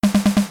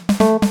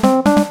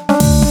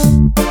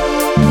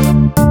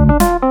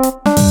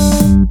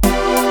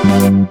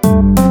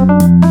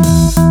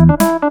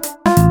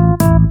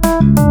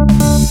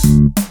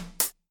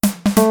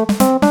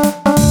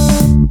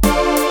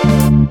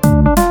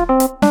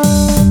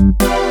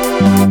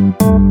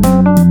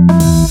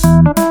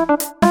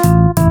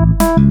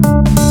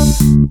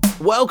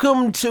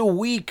Welcome to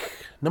week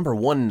number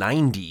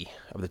 190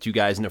 of the Two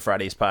Guys Into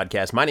Fridays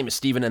podcast. My name is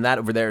Steven, and that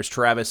over there is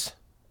Travis.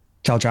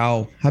 Ciao,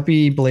 ciao.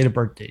 Happy belated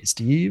birthday,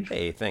 Steve.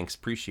 Hey, thanks.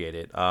 Appreciate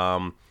it.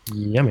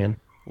 Yeah, man.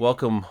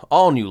 Welcome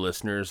all new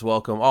listeners.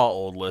 Welcome all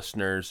old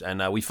listeners.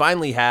 And we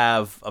finally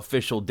have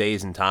official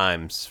days and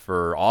times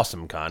for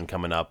AwesomeCon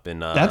coming up in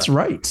That's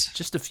right.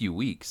 just a few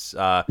weeks. You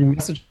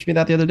messaged me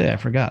that the other day. I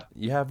forgot.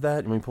 You have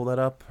that? Let me pull that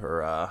up.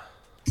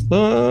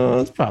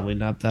 It's probably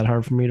not that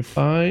hard for me to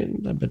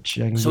find. I bet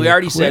you I can So do we it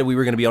already quick. said we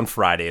were going to be on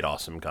Friday at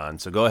AwesomeCon.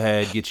 So go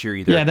ahead, get your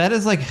either. Yeah, that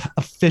is like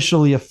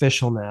officially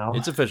official now.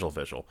 It's official.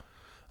 Get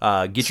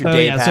your So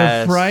day yeah,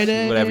 pass, so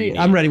Friday. whatever you need.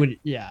 I'm ready.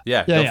 Yeah.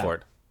 Yeah, go for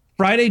it.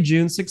 Friday,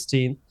 June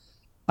 16th.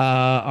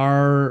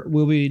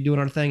 We'll be doing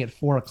our thing at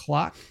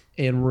 4:00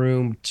 in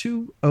room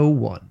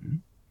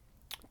 201.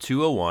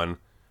 201,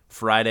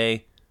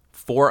 Friday,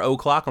 4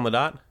 o'clock on the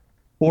dot?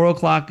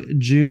 4:00,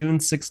 June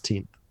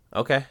 16th.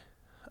 Okay.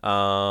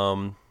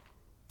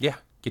 Yeah,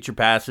 get your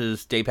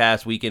passes, day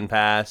pass, weekend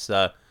pass,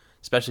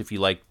 especially if you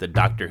like the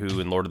Doctor Who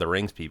and Lord of the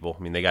Rings people.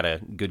 I mean, they got a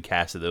good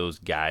cast of those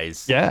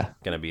guys Yeah.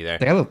 going to be there.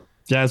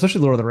 Yeah,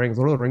 especially Lord of the Rings.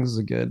 Lord of the Rings is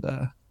a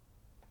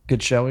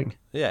good showing.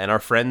 Yeah, and our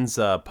friends'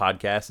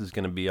 podcast is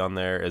going to be on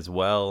there as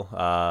well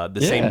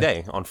the same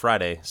day on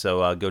Friday.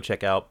 So go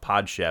check out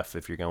Pod Chef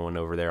if you're going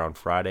over there on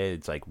Friday.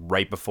 It's like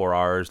right before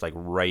ours, like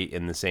right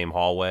in the same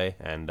hallway,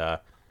 and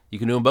you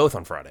can do them both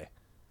on Friday.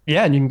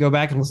 Yeah, and you can go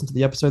back and listen to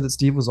the episode that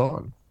Steve was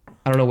on.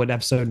 I don't know what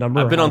episode number.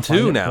 I've been or how on to find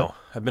two it, now.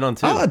 I've been on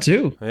two. Oh,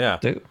 two. Yeah.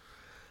 Two.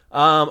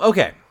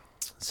 Okay.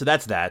 So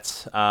that's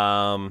that.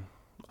 I'm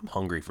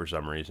hungry for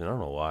some reason. I don't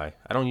know why.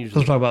 I don't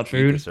usually Let's talk about eat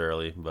food. this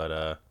early,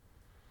 but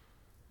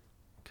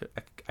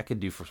I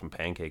could do for some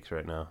pancakes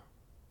right now.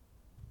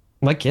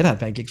 My kid had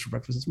pancakes for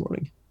breakfast this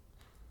morning.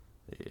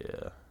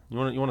 Yeah. You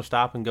want to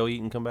stop and go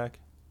eat and come back?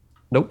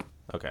 Nope.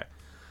 Okay.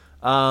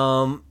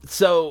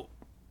 So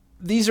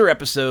these are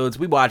episodes.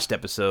 We watched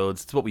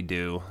episodes. It's what we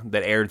do.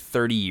 That aired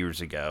 30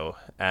 years ago,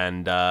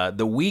 and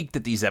the week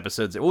that these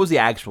episodes. What was the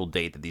actual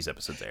date that these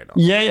episodes aired on?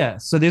 Yeah.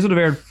 So these would have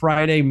aired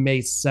Friday, May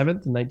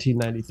 7th,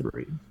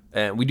 1993.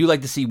 And we do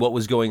like to see what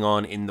was going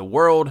on in the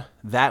world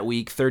that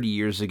week, 30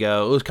 years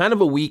ago. It was kind of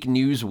a weak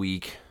news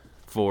week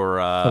for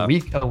A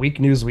week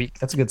news week.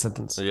 That's a good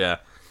sentence. Yeah,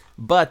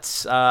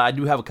 but I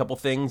do have a couple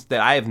things that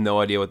I have no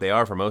idea what they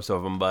are for most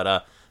of them.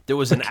 But there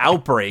was an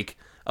outbreak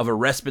of a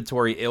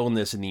respiratory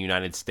illness in the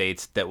United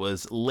States that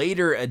was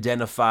later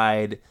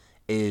identified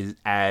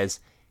as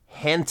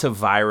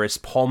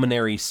hantavirus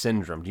pulmonary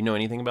syndrome. Do you know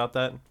anything about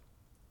that?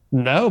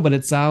 No, but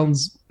it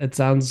sounds a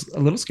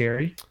little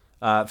scary.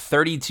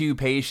 32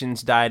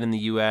 patients died in the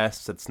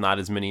U.S. That's not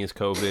as many as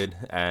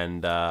COVID.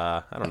 And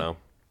I don't know.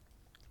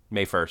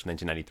 May 1st,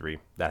 1993.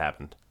 That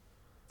happened.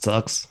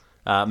 Sucks.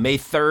 May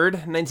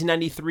 3rd,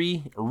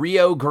 1993.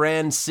 Rio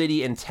Grande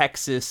City in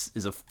Texas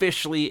is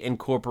officially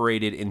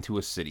incorporated into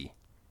a city.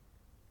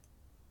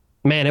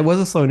 Man, it was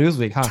a slow news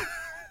week, huh?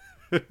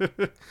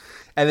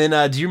 And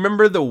then, do you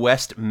remember the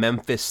West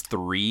Memphis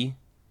 3?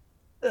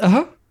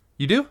 Uh-huh.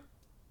 You do?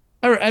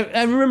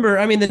 I remember.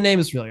 I mean, the name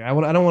is familiar. I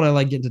don't want to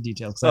like get into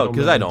details.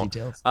 Because I don't.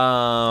 Details.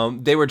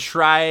 They were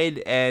tried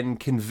and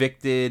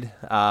convicted.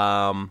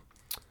 I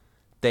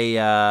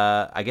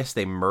guess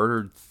they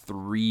murdered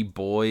 3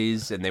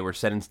 boys and they were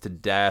sentenced to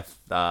death.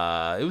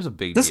 It was a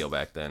big deal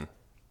back then.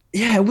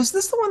 Yeah, was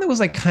this the one that was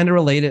like kind of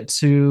related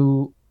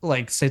to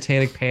like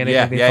satanic panic?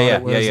 Yeah. Like, they thought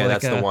it was like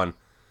That's the one.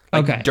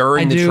 Like, okay.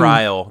 During the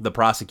trial, the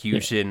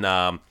prosecution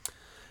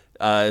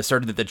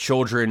asserted that the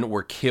children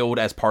were killed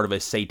as part of a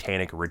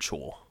satanic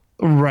ritual.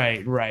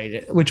 Right.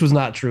 Which was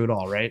not true at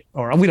all, right?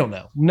 Or we don't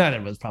know. None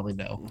of us probably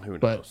know. Who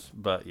knows?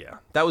 But yeah,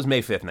 that was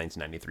May 5th,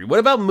 1993. What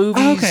about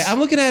movies? Okay, I'm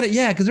looking at it.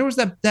 Yeah, because there was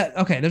that.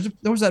 Okay,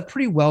 there was that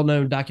pretty well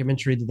known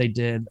documentary that they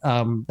did.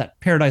 That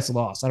Paradise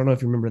Lost. I don't know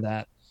if you remember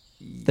that.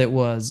 That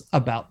was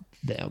about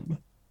them.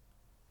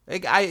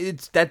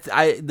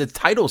 The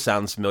title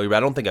sounds familiar, but I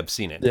don't think I've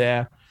seen it.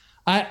 Yeah,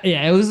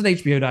 it was an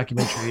HBO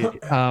documentary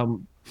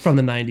from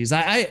the 90s.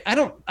 I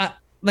don't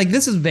like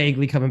this is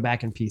vaguely coming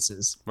back in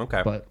pieces.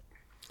 Okay, but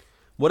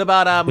what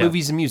about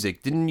movies and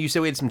music? Didn't you say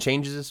we had some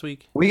changes this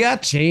week? We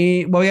got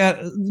change. Well,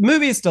 the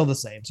movie is still the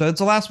same. So it's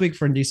the last week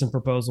for Indecent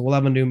Proposal. We'll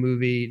have a new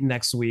movie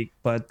next week,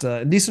 but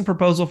Indecent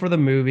Proposal for the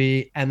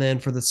movie, and then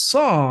for the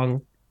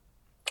song,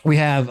 we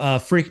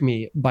have "Freak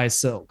Me" by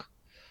Silk,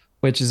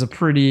 which is a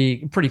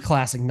pretty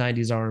classic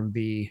 90s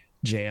R&B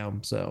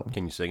jam. So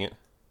can you sing it?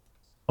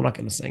 I'm not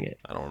going to sing it.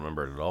 I don't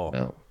remember it at all.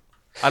 No.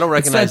 I don't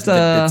recognize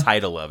the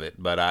title of it,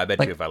 but I bet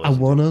like, you if I listen. I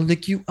want to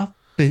lick you up.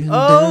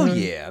 Oh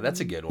yeah, that's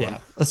a good one. Yeah.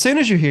 As soon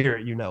as you hear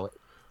it, you know it.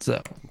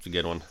 So it's a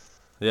good one.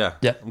 Yeah.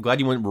 Yeah. I'm glad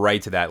you went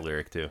right to that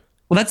lyric too.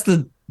 Well,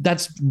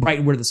 that's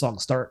right where the song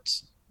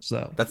starts.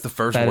 So that's the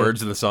first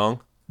words of the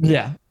song.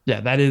 Yeah.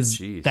 That is.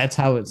 Jeez. That's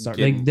how it starts.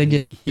 They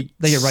get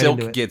right Silk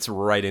into it. Gets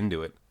right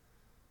into it.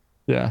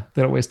 Yeah,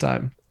 they don't waste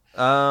time.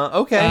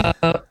 Okay.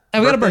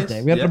 And we got a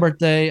birthday. We got a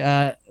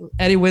birthday.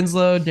 Eddie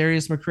Winslow,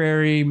 Darius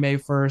McCrary, May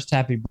 1st.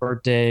 Happy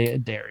birthday,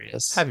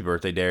 Darius. Happy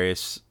birthday,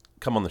 Darius.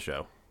 Come on the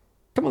show.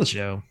 Come on the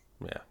show.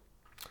 Yeah.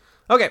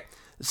 Okay.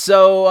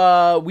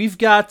 So we've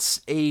got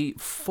a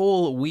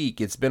full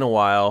week. It's been a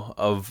while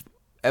of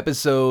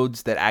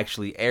episodes that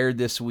actually aired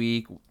this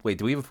week. Wait,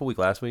 did we have a full week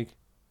last week?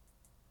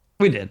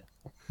 We did.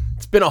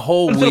 It's been a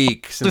whole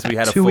week since we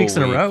had a full 2 weeks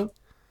in a week. row.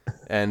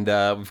 And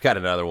we've got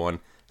another one.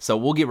 So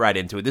we'll get right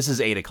into it. This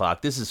is 8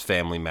 o'clock. This is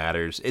Family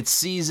Matters. It's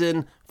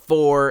season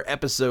 4,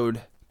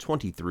 episode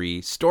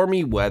 23.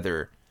 Stormy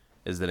Weather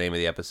is the name of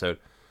the episode.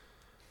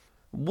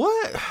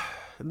 What?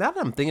 Now that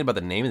I'm thinking about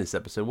the name of this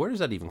episode, where does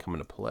that even come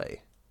into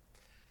play?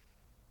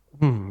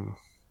 I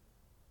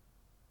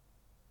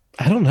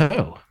don't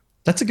know.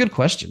 That's a good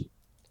question.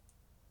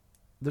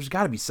 There's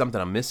got to be something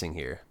I'm missing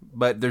here.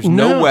 But there's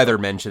no weather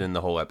mentioned in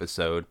the whole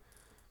episode.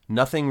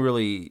 Nothing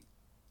really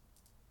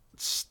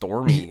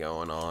stormy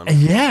going on.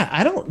 Yeah,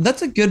 I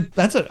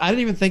didn't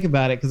even think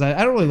about it because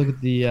I don't really look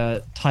at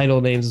the title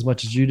names as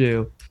much as you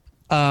do.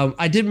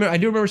 I do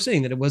remember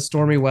seeing that it was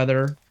stormy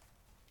weather,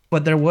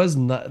 but there was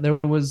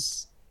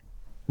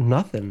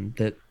nothing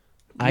that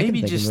I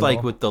maybe can think just of at like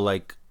all. with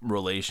the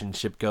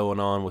relationship going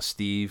on with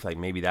Steve, like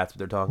maybe that's what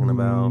they're talking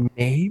about.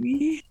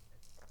 Maybe.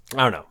 I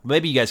don't know.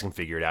 Maybe you guys can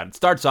figure it out. It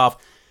starts off,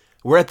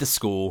 we're at the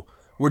school,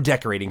 we're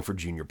decorating for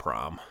junior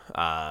prom.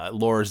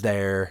 Laura's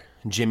there,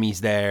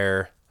 Jimmy's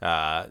there,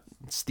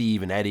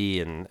 Steve and Eddie,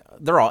 and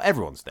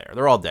everyone's there.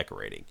 They're all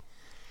decorating.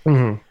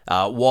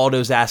 Mm-hmm.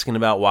 Waldo's asking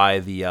about why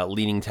the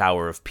Leaning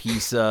Tower of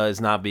Pisa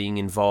is not being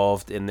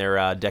involved in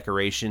their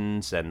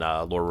decorations, and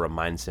Laura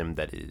reminds him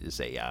that it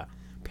is a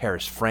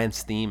Paris,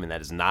 France theme, and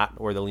that is not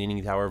where the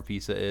Leaning Tower of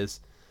Pisa is.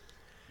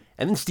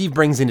 And then Steve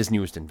brings in his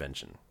newest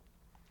invention.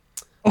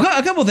 Okay,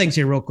 a couple things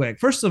here, real quick.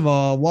 First of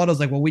all, Waldo's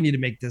like, "Well, we need to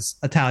make this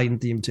Italian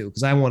theme too,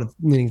 because I want a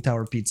Leaning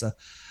Tower pizza."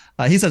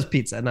 He says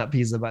pizza, not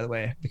pizza, by the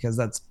way, because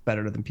that's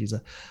better than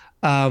pizza.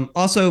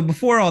 Also,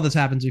 before all this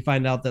happens, we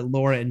find out that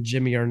Laura and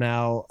Jimmy are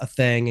now a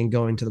thing and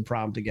going to the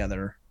prom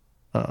together.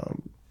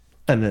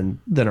 And then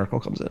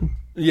Urkel comes in.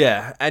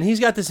 Yeah, and he's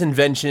got this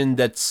invention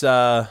that's,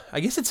 I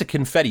guess it's a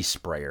confetti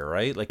sprayer,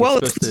 right?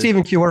 It's the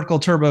Stephen Q.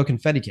 Urkel turbo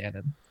confetti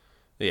cannon.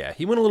 Yeah,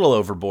 he went a little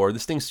overboard.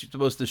 This thing's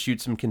supposed to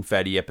shoot some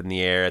confetti up in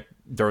the air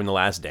during the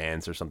last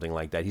dance or something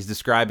like that. He's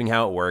describing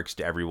how it works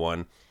to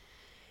everyone.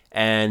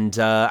 And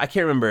I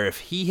can't remember if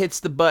he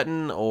hits the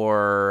button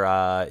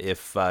or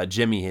if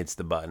Jimmy hits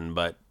the button,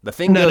 but the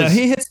thing goes... No,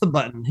 he hits the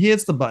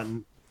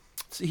button.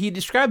 So he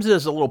describes it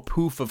as a little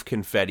poof of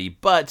confetti,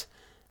 but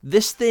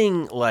this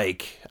thing,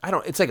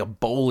 it's like a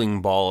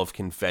bowling ball of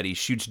confetti,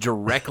 shoots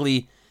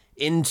directly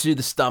into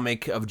the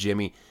stomach of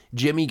Jimmy.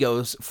 Jimmy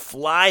goes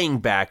flying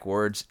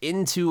backwards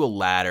into a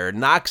ladder,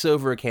 knocks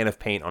over a can of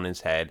paint on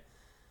his head.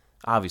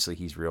 Obviously,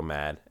 he's real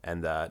mad,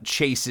 and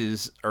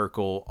chases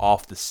Urkel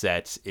off the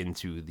set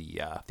into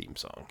the theme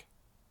song.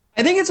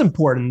 I think it's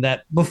important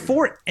that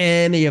before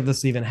any of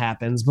this even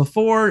happens,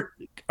 before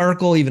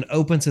Urkel even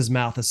opens his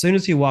mouth, as soon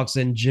as he walks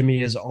in,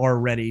 Jimmy is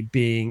already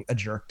being a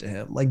jerk to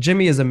him. Like,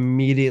 Jimmy is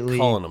immediately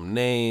calling him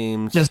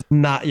names. Just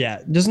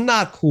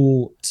not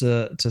cool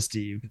to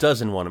Steve.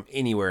 Doesn't want him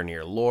anywhere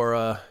near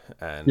Laura.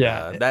 And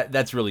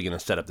that's really going to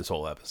set up this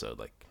whole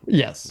episode.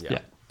 Yes.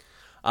 Yeah.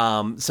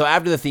 So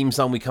after the theme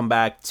song, we come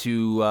back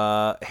to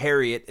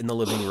Harriet in the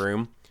living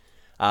room.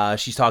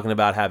 She's talking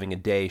about having a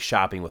day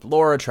shopping with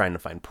Laura, trying to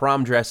find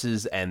prom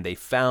dresses, and they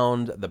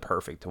found the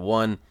perfect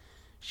one.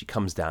 She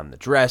comes down in the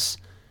dress.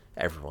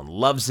 Everyone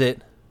loves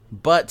it,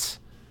 but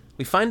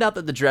we find out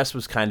that the dress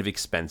was kind of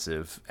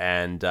expensive,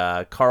 and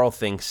Carl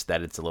thinks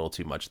that it's a little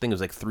too much. I think it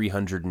was like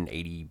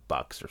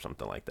 $380 or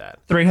something like that.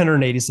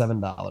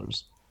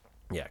 $387.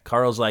 Yeah,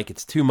 Carl's like,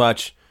 it's too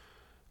much.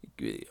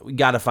 We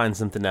got to find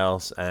something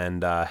else,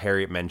 and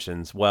Harriet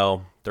mentions,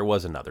 well, there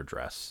was another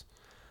dress.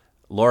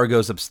 Laura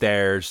goes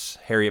upstairs.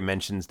 Harriet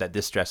mentions that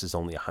this dress is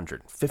only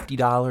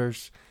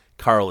 $150.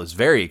 Carl is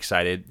very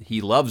excited.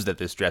 He loves that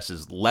this dress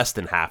is less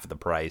than half of the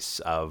price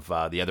of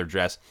the other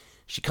dress.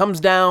 She comes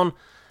down.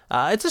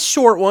 It's a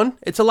short one.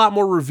 It's a lot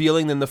more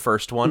revealing than the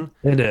first one.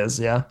 It is,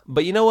 yeah.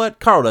 But you know what?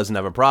 Carl doesn't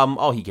have a problem.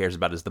 All he cares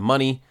about is the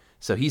money.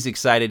 So he's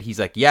excited. He's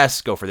like,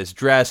 yes, go for this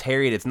dress.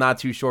 Harriet, it's not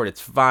too short.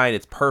 It's fine.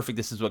 It's perfect.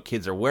 This is what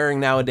kids are wearing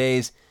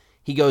nowadays.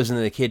 He goes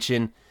into the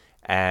kitchen.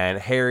 And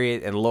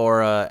Harriet and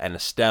Laura and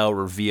Estelle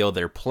reveal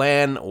their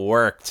plan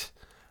worked.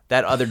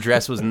 That other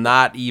dress was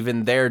not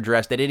even their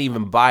dress. They didn't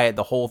even buy it.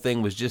 The whole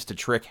thing was just to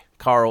trick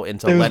Carl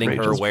into letting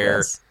her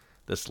wear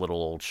this little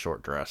old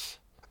short dress.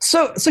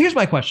 So here's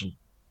my question.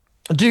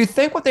 Do you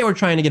think what they were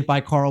trying to get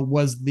by Carl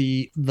was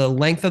the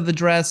length of the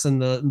dress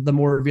and the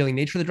more revealing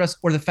nature of the dress,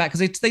 or the fact,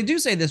 because they do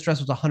say this dress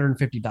was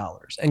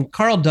 $150, and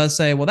Carl does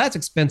say, well, that's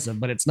expensive,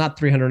 but it's not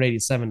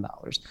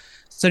 $387.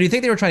 So do you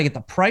think they were trying to get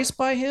the price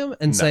by him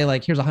and say,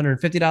 like, here's a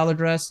 $150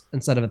 dress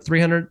instead of a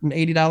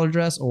 $380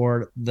 dress,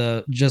 or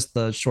just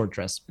the short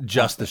dress?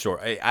 Just the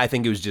short. I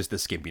think it was just the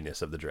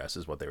skimpiness of the dress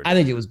is what they were doing.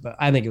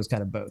 I think it was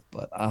kind of both,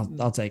 but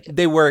I'll take it.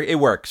 It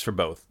works for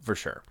both, for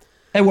sure.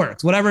 It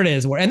works. Whatever it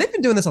is. And they've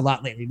been doing this a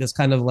lot lately, this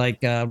kind of like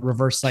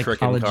reverse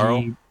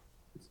psychology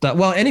stuff.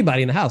 Well,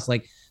 anybody in the house.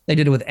 Like, they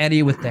did it with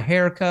Eddie with the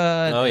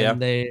haircut. Oh, yeah.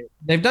 And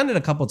they've done it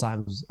a couple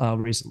times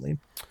recently.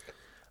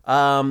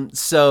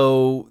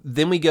 So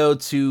then we go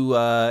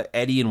to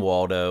Eddie and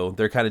Waldo.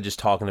 They're kind of just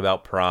talking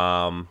about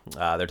prom.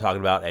 They're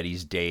talking about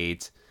Eddie's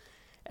date.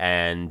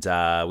 And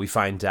we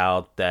find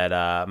out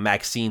that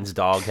Maxine's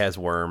dog has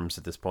worms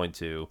at this point,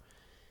 too.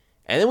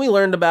 And then we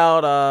learned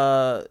about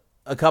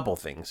a couple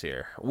things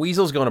here.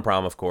 Weasel's going to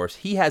prom, of course.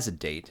 He has a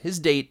date. His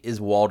date is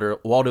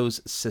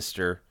Waldo's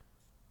sister,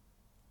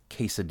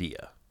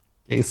 Quesadilla.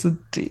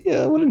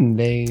 Quesadilla? What a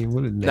name.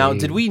 What a name. Now,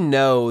 did we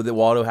know that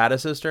Waldo had a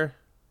sister?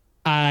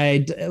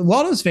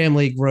 Waldo's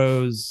family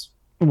grows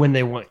when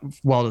they want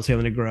Waldo's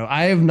family to grow.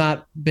 I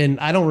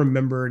don't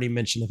remember any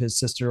mention of his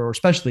sister or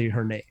especially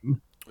her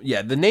name.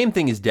 Yeah, the name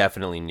thing is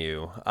definitely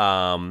new.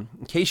 In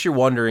case you're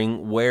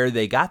wondering where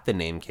they got the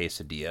name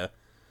Quesadilla,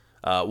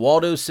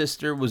 Waldo's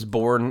sister was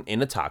born in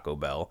a Taco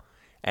Bell,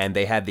 and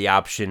they had the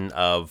option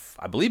of,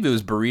 I believe it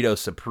was Burrito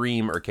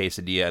Supreme or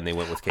Quesadilla, and they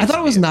went with Quesadilla. I thought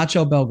it was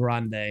Nacho Bel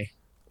Grande.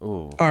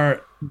 Ooh.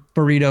 Or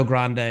Burrito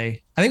Grande. I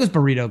think it was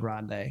Burrito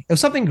Grande. It was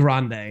something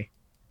Grande.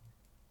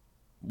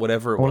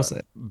 Whatever it was.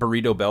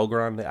 Burrito Bel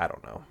Grande? I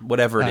don't know.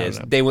 Whatever it is.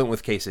 They went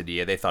with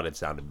Quesadilla. They thought it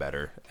sounded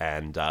better.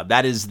 And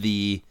that is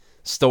the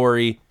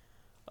story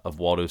of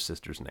Waldo's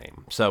sister's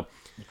name. So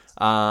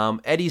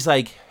Eddie's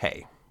like,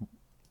 hey,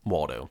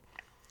 Waldo,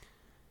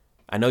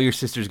 I know your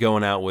sister's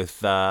going out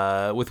with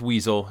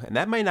Weasel, and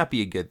that might not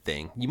be a good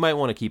thing. You might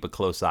want to keep a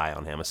close eye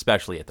on him,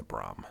 especially at the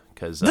prom.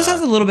 Because this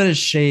has a little bit of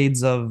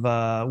shades of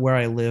Where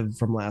I Live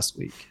from last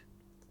week.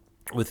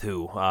 With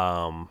who?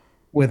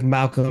 With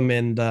Malcolm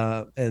and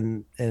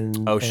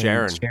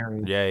Sharon.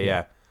 Sharon.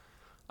 Yeah.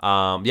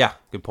 Yeah,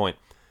 good point.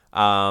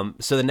 So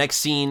the next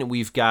scene,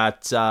 we've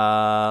got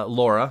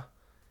Laura,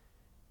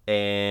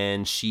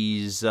 and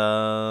she's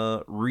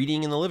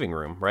reading in the living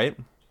room, right?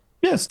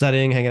 Yeah,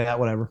 studying, hanging out,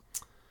 whatever.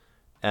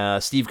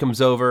 Steve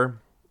comes over.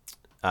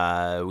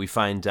 We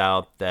find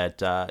out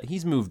that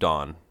he's moved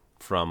on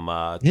from...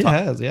 He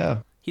has, yeah.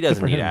 He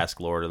doesn't need to ask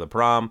Laura to the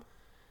prom.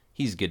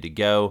 He's good to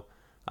go.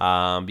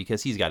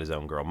 Because he's got his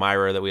own girl,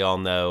 Myra, that we all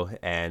know,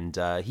 and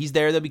he's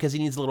there, though, because he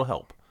needs a little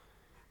help.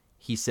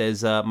 He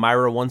says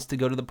Myra wants to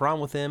go to the prom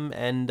with him,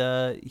 and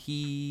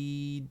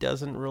he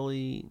doesn't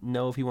really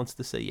know if he wants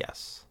to say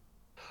yes.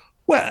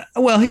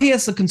 Well, he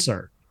has a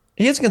concern.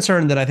 He has a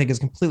concern that I think is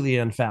completely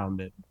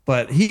unfounded,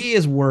 but he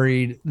is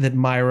worried that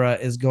Myra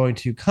is going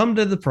to come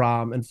to the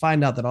prom and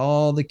find out that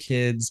all the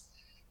kids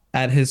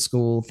at his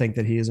school think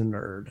that he is a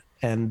nerd,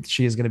 and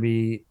she is going to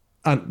be...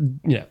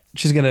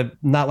 she's gonna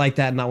not like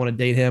that and not want to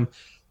date him.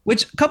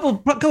 Which couple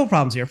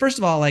problems here. First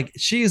of all, like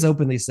she has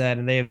openly said,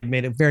 and they have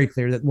made it very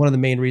clear that one of the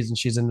main reasons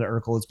she's into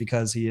Urkel is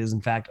because he is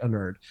in fact a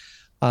nerd.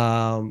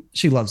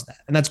 She loves that,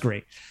 and that's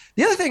great.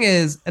 The other thing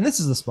is, and this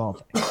is a small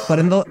thing, but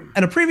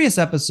in a previous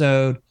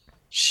episode,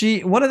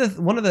 one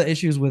of the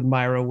issues with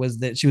Myra was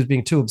that she was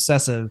being too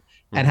obsessive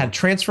and had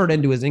transferred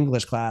into his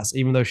English class,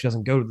 even though she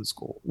doesn't go to the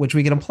school, which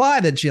we can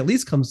imply that she at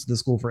least comes to the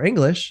school for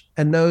English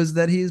and knows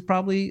that he's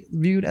probably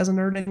viewed as a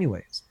nerd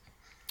anyways.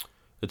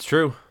 It's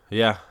true.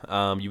 Yeah.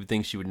 You would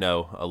think she would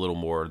know a little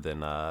more than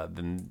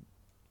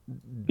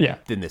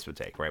this would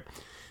take, right?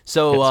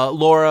 So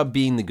Laura,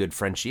 being the good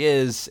friend she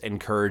is,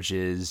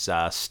 encourages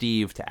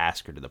Steve to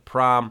ask her to the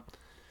prom.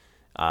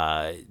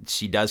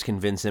 She does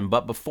convince him,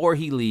 but before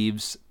he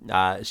leaves,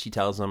 she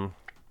tells him,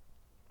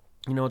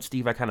 you know what,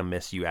 Steve, I kind of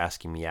miss you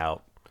asking me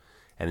out.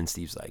 And then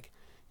Steve's like,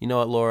 you know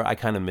what, Laura, I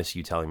kind of miss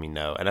you telling me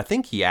no. And I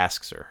think he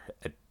asks her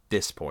at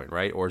this point,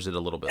 right? Or is it a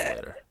little bit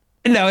later?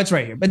 No, it's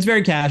right here. It's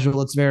very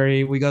casual. It's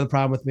very, we go to the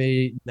prom with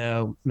me.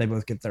 No, they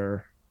both get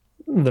their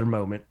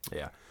moment.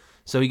 Yeah.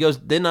 So he goes,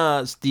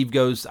 then Steve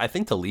goes, I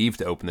think, to leave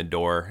to open the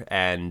door.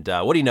 And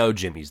what do you know?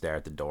 Jimmy's there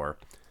at the door.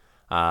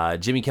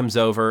 Jimmy comes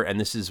over, and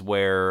this is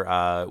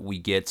where we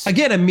get...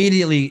 Again,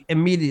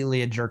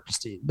 immediately a jerk to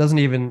Steve. Doesn't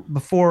even,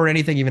 before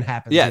anything even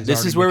happens. Yeah,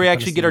 this is where we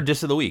actually get our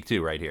diss of the week,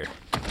 too, right here.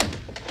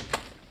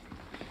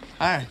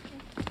 Hi.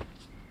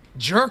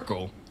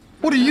 Jerkle?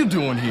 What are you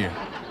doing here?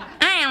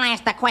 I'll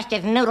ask the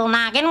questions, Noodle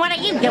Noggin. What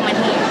are you doing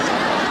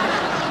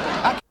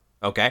here?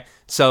 Okay,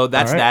 so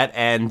that's that,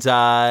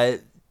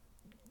 and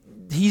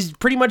he's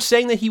pretty much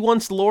saying that he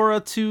wants Laura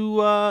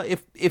to,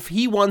 if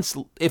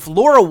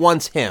Laura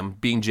wants him,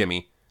 being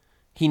Jimmy,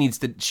 she needs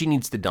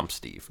to dump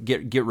Steve.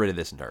 Get rid of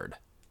this nerd.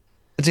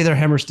 It's either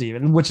him or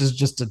Steven, which is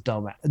just a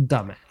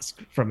dumbass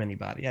from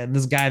anybody. Yeah,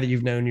 this guy that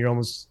you've known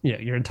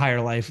your entire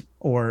life,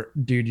 or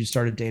dude you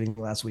started dating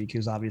last week,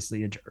 who's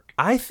obviously a jerk.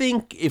 I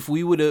think if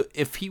he would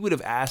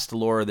have asked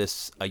Laura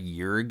this a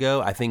year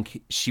ago, I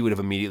think she would have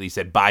immediately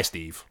said, "Bye,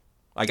 Steve."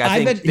 Like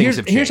I think things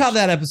have changed. Here's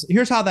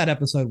how that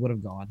episode would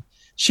have gone.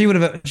 She would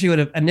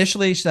have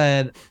initially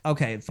said,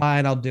 "Okay,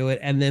 fine, I'll do it,"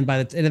 and then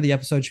by the end of the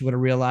episode, she would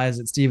have realized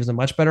that Steve is a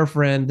much better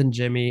friend than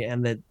Jimmy,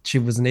 and that she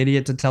was an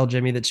idiot to tell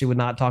Jimmy that she would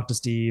not talk to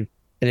Steve.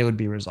 And it would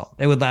be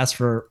resolved. It would last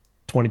for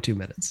 22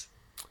 minutes.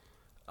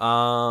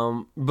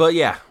 But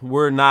yeah,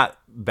 we're not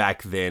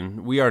back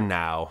then. We are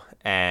now.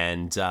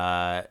 And she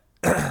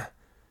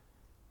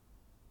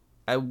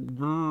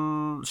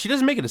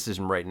doesn't make a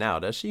decision right now,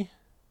 does she?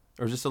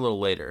 Or is this a little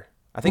later?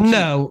 I think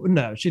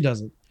no, she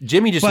doesn't.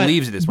 Jimmy just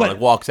leaves at this point, like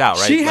walks out,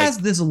 right? She has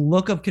this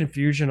look of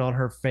confusion on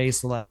her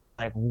face, like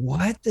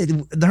what?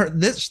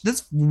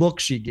 This look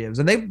she gives,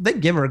 and they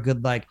give her a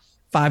good like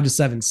 5 to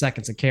 7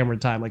 seconds of camera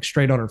time, like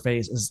straight on her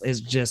face,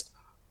 is just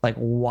like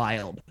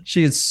wild.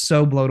 She is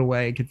so blown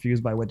away and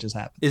confused by what just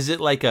happened. Is it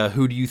like a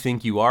 "Who do you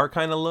think you are"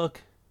 kind of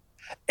look?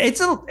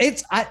 It's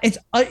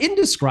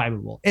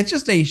indescribable. It's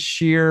just a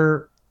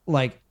sheer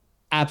like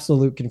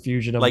absolute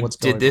confusion of like, what's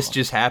going on. Did this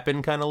just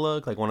happen kind of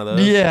look? Like one of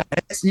those? Yeah,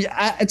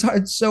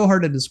 it's so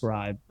hard to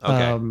describe.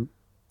 Okay.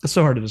 It's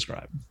so hard to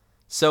describe.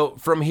 So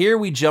from here,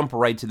 we jump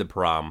right to the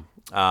prom.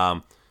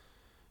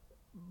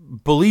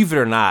 Believe it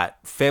or not,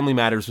 Family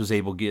Matters was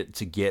able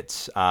to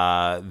get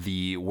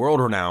the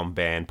world-renowned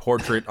band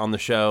Portrait on the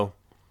show.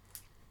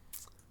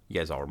 You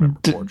guys all remember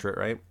Portrait,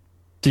 right?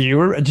 Do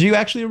you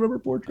actually remember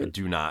Portrait? I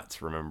do not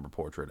remember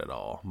Portrait at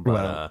all.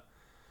 But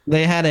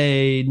they had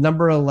a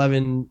number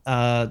 11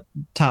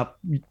 top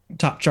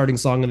charting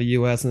song in the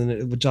U.S. and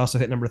it would also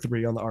hit number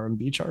 3 on the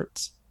R&B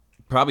charts.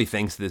 Probably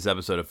thanks to this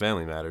episode of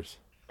Family Matters.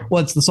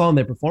 Well, it's the song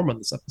they perform on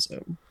this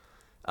episode.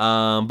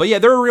 But yeah,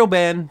 they're a real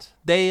band.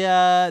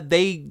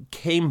 They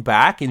came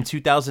back in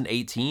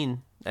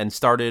 2018 and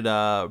started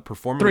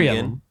performing 3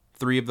 again. of them.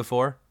 3 of the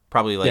 4,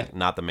 probably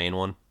not the main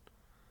one,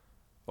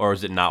 or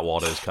is it not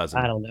Waldo's cousin?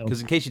 I don't know.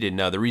 Because in case you didn't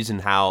know, the reason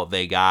how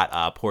they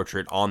got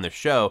Portrait on the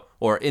show,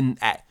 all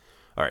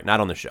right, not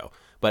on the show,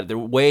 but the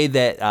way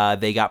that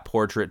they got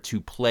Portrait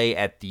to play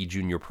at the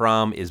junior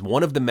prom is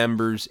one of the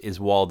members is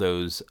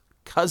Waldo's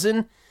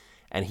cousin.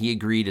 And he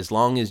agreed, as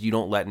long as you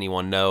don't let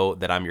anyone know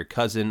that I'm your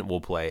cousin, we'll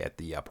play at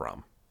the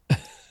prom.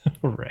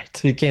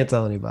 Right. You can't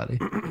tell anybody.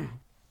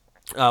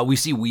 We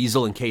see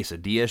Weasel and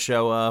Quesadilla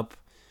show up.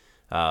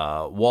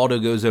 Waldo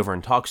goes over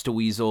and talks to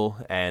Weasel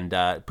and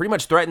pretty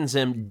much threatens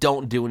him,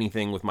 don't do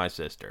anything with my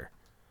sister.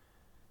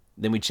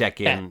 Then we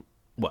check in.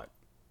 What?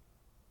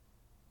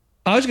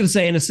 I was going to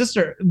say, and his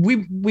sister,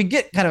 we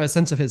get kind of a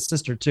sense of his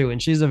sister, too.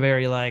 And she's a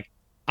very, like,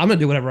 I'm going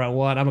to do whatever I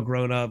want. I'm a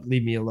grown up.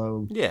 Leave me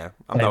alone. Yeah.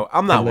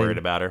 I'm not worried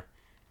about her.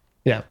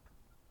 Yeah.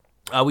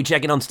 We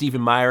check in on Steve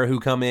and Meyer, who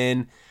come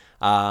in.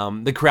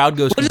 The crowd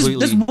goes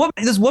completely.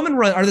 This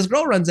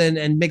girl runs in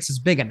and makes this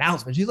big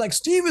announcement. She's like,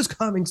 "Steve is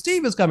coming!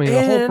 Steve is coming!" And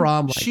the whole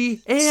prom, like,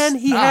 he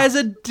has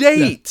a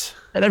date,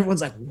 and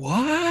everyone's like,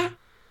 "What?"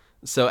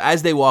 So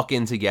as they walk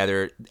in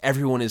together,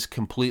 everyone is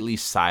completely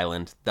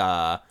silent.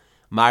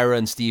 Myra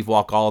and Steve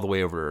walk all the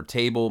way over to her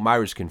table.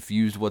 Myra's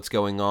confused what's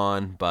going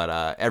on,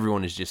 but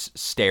everyone is just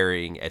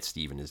staring at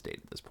Steve and his date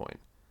at this point.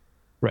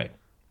 Right.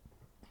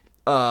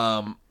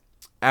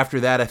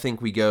 After that, I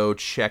think we go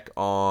check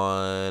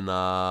on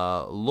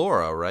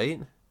Laura,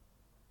 right?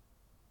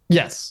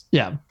 Yes.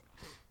 Yeah.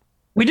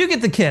 We do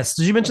get the kiss.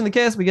 Did you mention the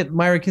kiss? We get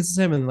Myra kisses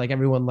him, and like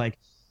everyone like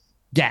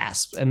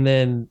gasps, and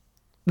then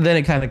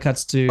it kind of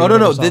cuts to. Oh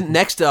no! Then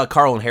next,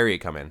 Carl and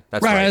Harriet come in.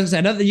 That's right.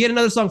 You get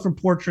another song from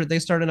Portrait. They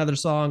start another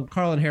song.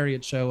 Carl and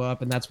Harriet show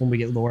up, and that's when we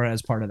get Laura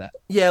as part of that.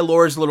 Yeah,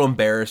 Laura's a little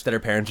embarrassed that her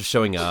parents are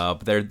showing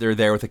up. They're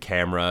there with a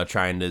camera,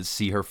 trying to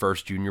see her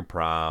first junior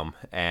prom,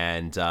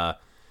 and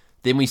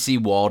then we see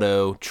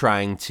Waldo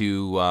trying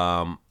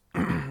to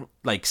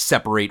like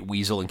separate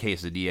Weasel and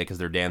Quesadilla because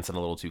they're dancing a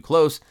little too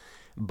close.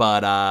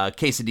 But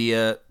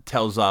Quesadilla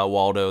tells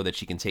Waldo that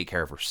she can take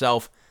care of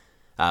herself.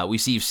 We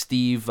see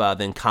Steve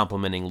then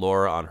complimenting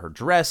Laura on her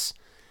dress,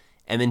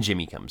 and then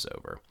Jimmy comes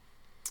over.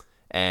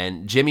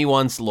 And Jimmy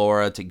wants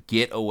Laura to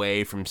get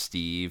away from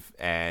Steve,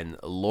 and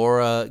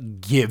Laura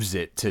gives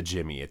it to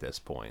Jimmy at this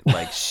point.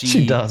 Like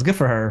she does. Good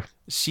for her.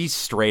 She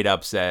straight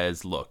up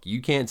says, "Look,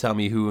 you can't tell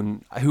me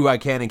who I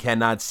can and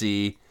cannot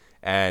see,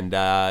 and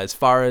as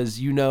far as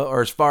you know,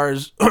 or as far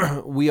as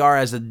we are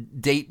as a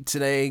date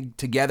today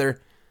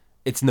together,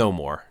 it's no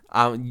more.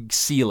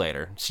 See you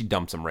later." She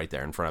dumps him right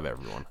there in front of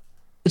everyone.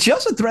 She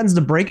also threatens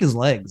to break his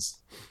legs.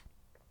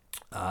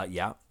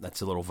 Yeah, that's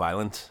a little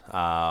violent.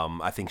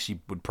 I think she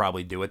would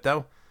probably do it,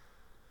 though.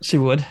 She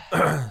would.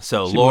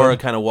 So Laura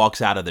kind of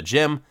walks out of the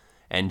gym,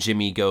 and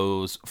Jimmy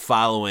goes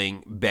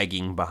following,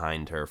 begging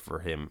behind her for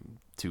her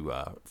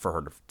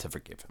to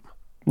forgive him.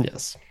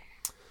 Yes.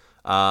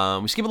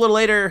 We skip a little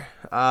later.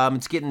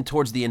 It's getting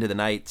towards the end of the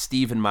night.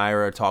 Steve and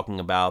Myra are talking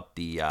about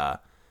the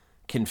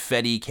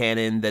confetti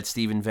cannon that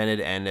Steve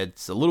invented, and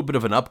it's a little bit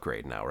of an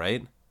upgrade now,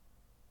 right?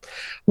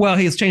 Well,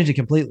 he has changed it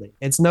completely.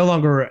 It's no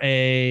longer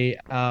a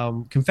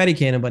confetti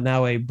cannon, but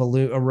now a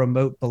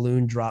remote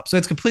balloon drop. So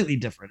it's completely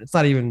different. It's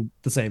not even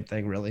the same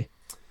thing, really.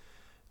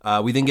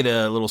 We then get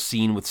a little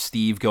scene with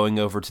Steve going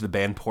over to the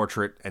band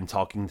Portrait and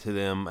talking to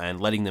them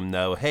and letting them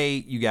know, "Hey,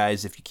 you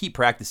guys, if you keep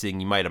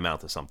practicing, you might amount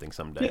to something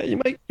someday." Yeah, you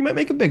might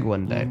make a big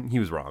one day. He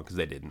was wrong because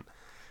they didn't.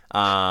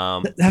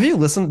 Have you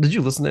listened? Did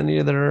you listen to any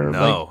of their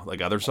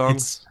like other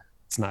songs?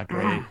 It's not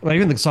great. Well,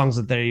 even the songs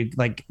that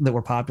that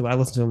were popular, I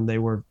listened to them.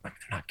 They're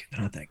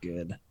not that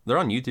good. They're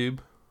on YouTube.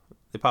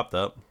 They popped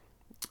up.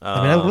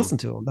 I listened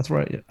to them. That's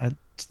right. I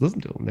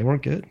listened to them. They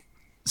weren't good.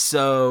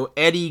 So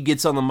Eddie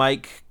gets on the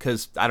mic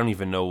because I don't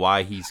even know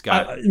why he's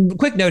got.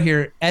 Quick note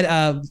here: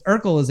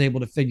 Urkel is able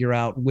to figure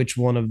out which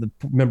one of the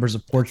members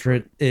of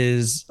Portrait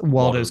is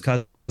Waldo's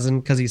cousin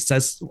because he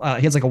says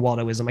he has like a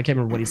Waldoism. I can't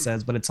remember what he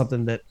says, but it's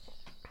something that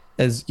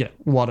as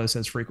Waldo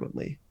says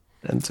frequently.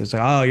 And so it's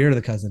like, oh, you're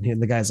the cousin.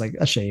 And the guy's like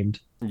ashamed.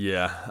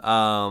 Yeah.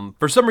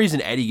 For some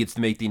reason, Eddie gets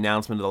to make the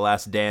announcement of the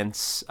last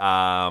dance.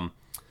 And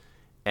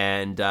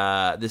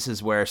this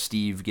is where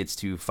Steve gets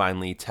to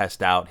finally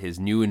test out his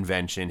new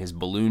invention, his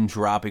balloon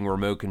dropping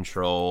remote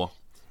control.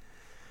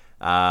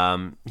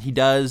 He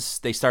does.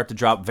 They start to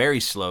drop very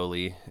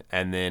slowly.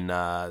 And then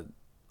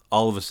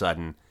all of a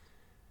sudden,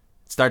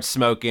 it starts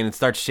smoking, it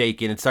starts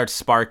shaking, it starts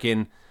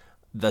sparking.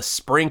 The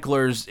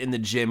sprinklers in the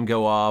gym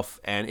go off,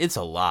 and it's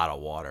a lot of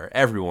water.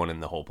 Everyone in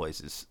the whole place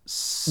is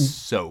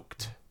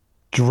soaked.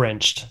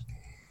 Drenched.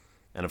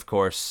 And of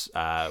course,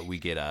 we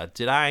get a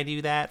 "Did I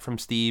do that?" from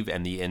Steve,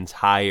 and the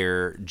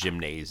entire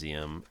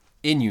gymnasium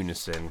in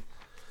unison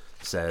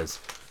says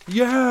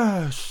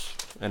yes.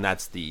 And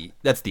that's the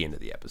end of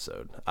the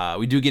episode.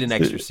 We do get an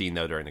extra scene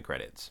though during the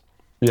credits.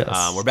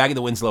 Yes. We're back at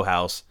the Winslow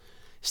house.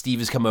 Steve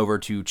has come over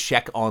to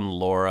check on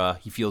Laura.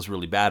 He feels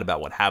really bad about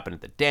what happened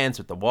at the dance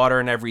with the water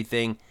and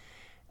everything.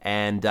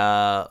 And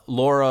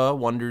Laura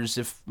wonders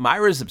if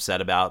Myra's upset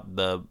about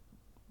the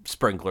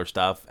sprinkler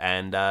stuff.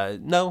 And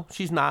no,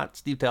 she's not,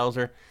 Steve tells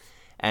her.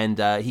 And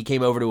he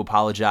came over to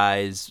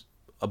apologize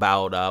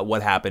about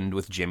what happened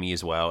with Jimmy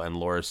as well. And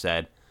Laura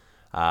said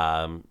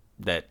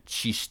that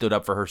she stood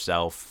up for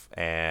herself.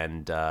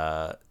 And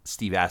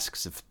Steve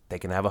asks if they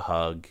can have a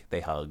hug. They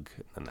hug.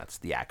 And that's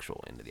the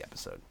actual end of the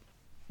episode.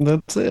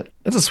 That's it.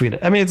 It's a sweet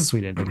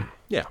ending.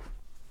 Yeah.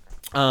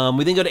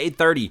 We then go to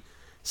 8:30.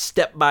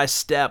 Step by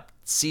Step,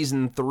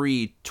 Season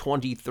 3,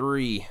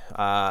 23.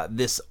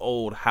 This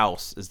Old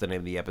House is the name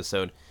of the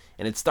episode.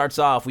 And it starts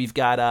off, we've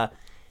got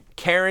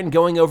Karen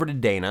going over to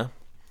Dana.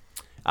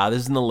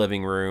 This is in the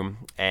living room.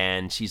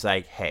 And she's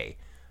like, hey,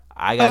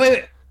 I got...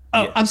 wait.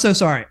 Oh, yeah. I'm so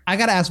sorry. I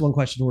got to ask one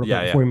question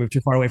before we move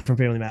too far away from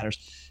Family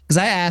Matters. Because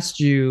I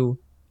asked you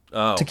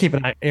to keep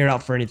an ear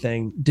out for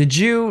anything. Did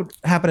you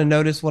happen to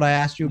notice what I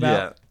asked you about?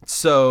 Yeah.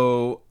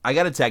 So I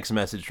got a text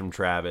message from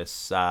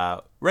Travis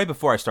right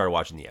before I started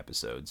watching the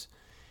episodes.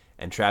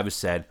 And Travis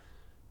said,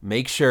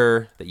 make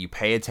sure that you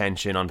pay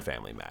attention on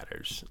Family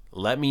Matters.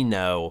 Let me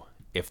know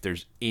if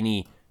there's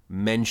any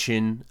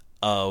mention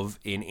of,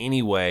 in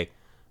any way,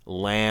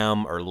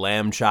 lamb or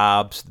lamb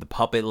chops, the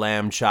puppet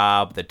lamb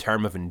chop, the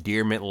term of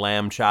endearment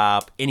lamb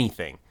chop,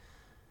 anything.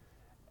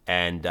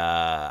 And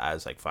I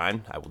was like,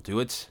 fine, I will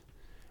do it.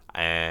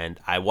 And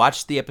I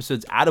watched the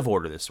episodes out of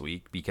order this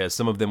week because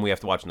some of them we have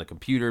to watch on the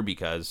computer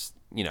because,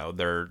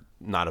 they're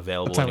not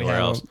available anywhere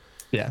else.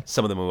 Yeah.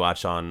 Some of them we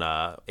watch on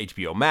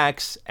HBO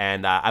Max.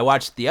 And I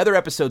watched the other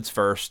episodes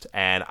first,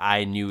 and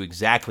I knew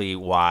exactly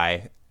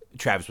why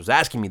Travis was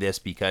asking me this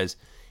because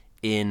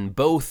in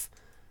both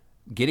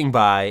Getting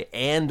By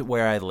and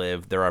Where I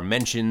Live, there are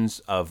mentions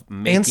of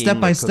making and Step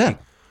by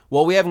Step.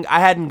 Well, I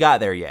hadn't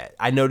got there yet.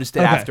 I noticed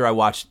it after I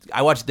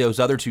watched those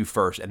other two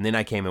first, and then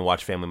I came and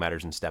watched Family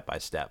Matters and Step by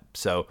Step.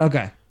 So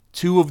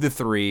two of the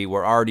three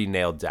were already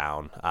nailed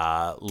down.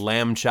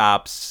 Lamb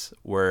chops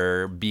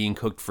were being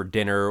cooked for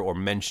dinner or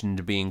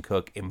mentioned being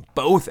cooked in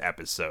both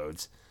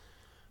episodes.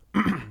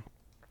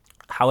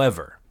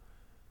 However,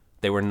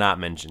 they were not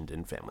mentioned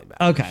in Family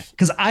Matters. Okay,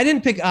 because I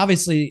didn't pick,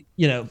 obviously,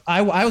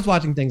 I was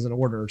watching things in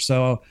order,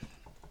 so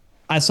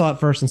I saw it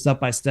first in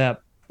Step by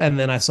Step. And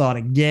then I saw it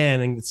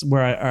again, and it's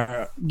where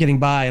I Getting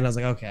By, and I was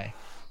like, okay.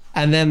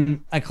 And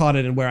then I caught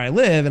it in Where I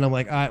Live, and I'm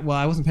like, I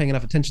wasn't paying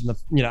enough attention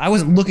to, I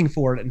wasn't looking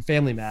for it in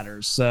Family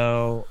Matters.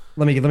 So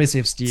let me see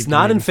if Steve. It's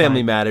not in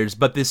Family Matters,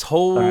 but this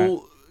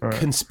whole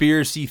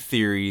conspiracy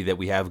theory that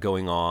we have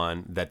going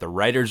on, that the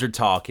writers are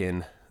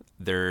talking,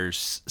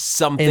 there's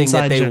something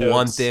Inside that they jokes.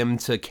 want them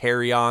to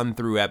carry on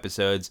through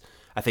episodes.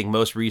 I think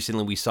most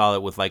recently we saw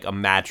it with like a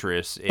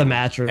mattress in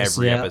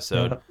every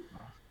episode. Yeah.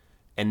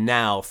 And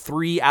now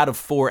 3 out of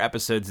 4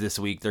 episodes this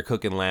week, they're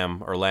cooking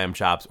lamb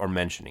chops or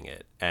mentioning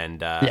it. And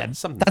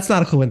that's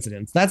not a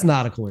coincidence.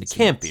 It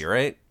can't be,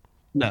 right?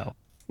 No.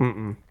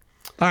 Mm-mm.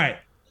 All right.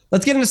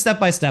 Let's get into Step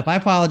by Step. I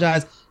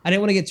apologize. I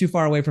didn't want to get too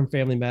far away from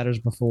Family Matters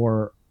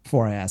before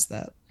I asked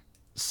that.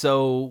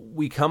 So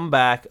we come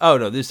back. Oh,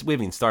 no, we haven't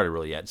even started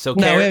really yet. So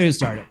we haven't even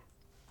started.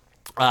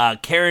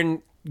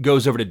 Karen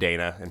goes over to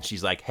Dana, and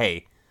she's like,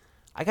 hey,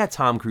 I got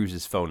Tom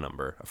Cruise's phone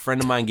number. A friend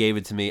of mine gave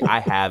it to me. I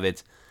have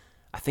it.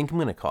 I think I'm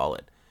going to call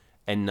it.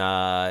 And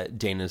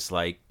Dana's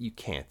like, you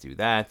can't do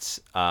that.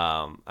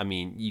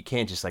 You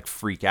can't just like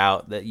freak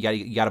out. That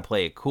you got to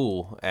play it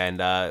cool. And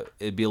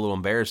it'd be a little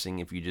embarrassing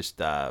if you just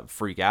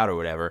freak out or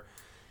whatever.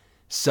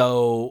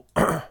 So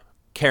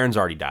Karen's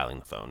already dialing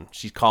the phone.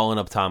 She's calling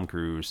up Tom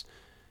Cruise.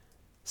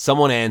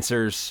 Someone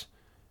answers.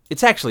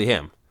 It's actually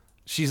him.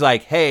 She's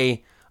like,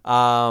 hey,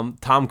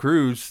 Tom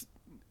Cruise.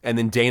 And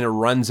then Dana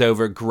runs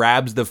over,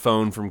 grabs the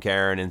phone from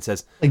Karen and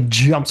says... Like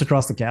jumps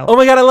across the couch. Oh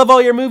my God, I love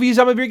all your movies.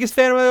 I'm a biggest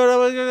fan.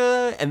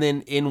 And then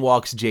in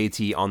walks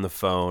JT on the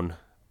phone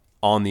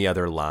on the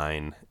other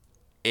line.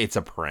 It's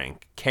a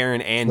prank.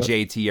 Karen and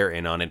JT are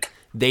in on it.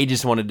 They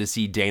just wanted to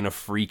see Dana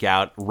freak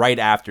out right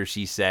after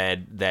she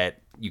said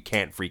that you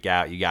can't freak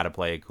out. You got to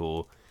play it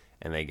cool.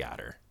 And they got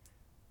her.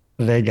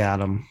 They got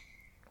him.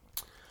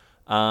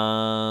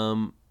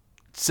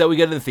 So we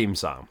go to the theme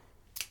song.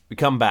 We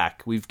come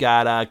back. We've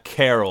got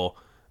Carol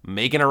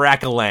making a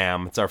rack of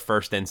lamb. It's our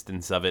first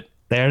instance of it.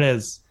 There it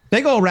is.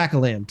 Big old rack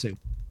of lamb, too.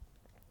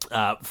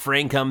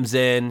 Frank comes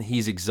in.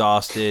 He's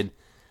exhausted,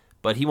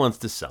 but he wants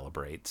to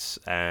celebrate.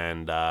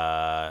 And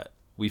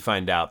we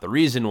find out the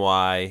reason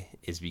why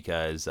is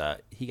because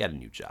he got a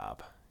new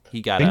job.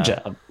 He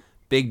got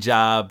big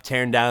job,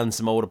 tearing down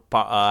some old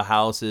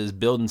houses,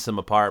 building some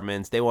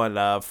apartments. They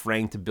want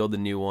Frank to build the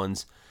new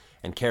ones.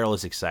 And Carol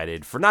is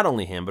excited for not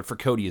only him, but for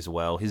Cody as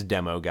well, his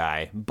demo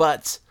guy.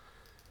 But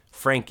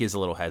Frank is a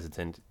little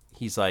hesitant.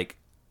 He's like,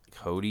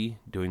 Cody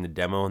doing the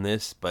demo on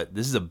this? But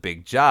this is a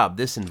big job.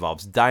 This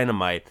involves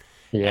dynamite.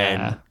 Yeah.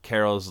 And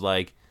Carol's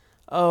like,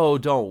 oh,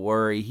 don't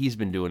worry. He's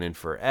been doing it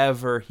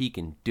forever. He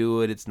can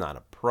do it. It's not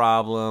a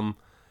problem.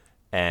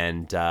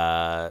 And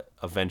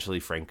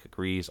eventually Frank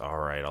agrees. All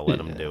right, I'll let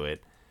him do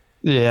it.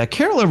 Yeah,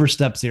 Carol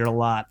oversteps here a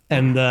lot.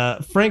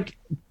 And Frank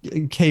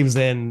caves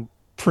in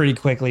pretty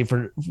quickly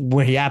for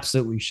where he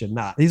absolutely should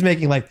not. He's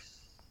making like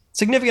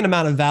significant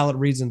amount of valid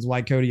reasons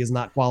why Cody is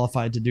not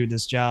qualified to do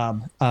this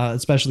job,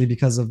 especially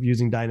because of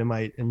using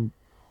dynamite, and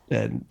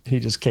he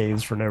just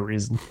caves for no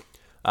reason.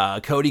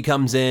 Cody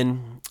comes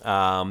in.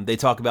 They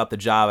talk about the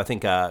job. I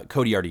think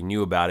Cody already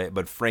knew about it,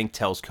 but Frank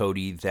tells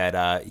Cody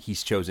that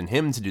he's chosen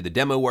him to do the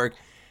demo work.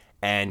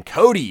 And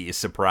Cody is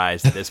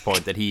surprised at this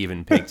point that he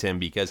even picked him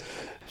because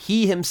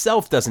he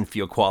himself doesn't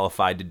feel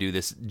qualified to do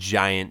this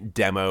giant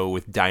demo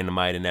with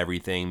dynamite and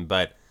everything,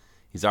 but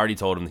he's already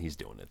told him that he's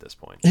doing it at this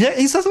point. Yeah,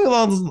 he says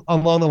something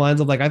along the lines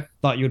of like, I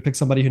thought you would pick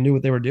somebody who knew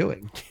what they were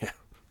doing. Yeah.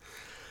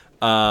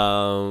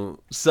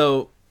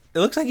 So it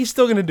looks like he's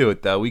still going to do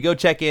it, though. We go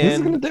check in. He's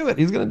going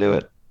to do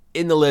it.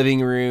 In the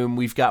living room,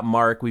 we've got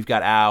Mark, we've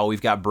got Al, we've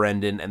got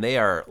Brendan, and they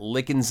are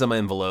licking some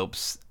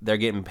envelopes. They're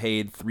getting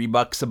paid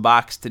 $3 a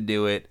box to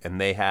do it, and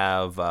they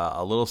have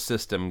a little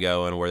system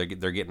going where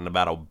they're getting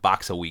about a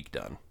box a week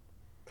done.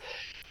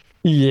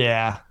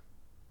 Yeah,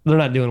 they're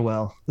not doing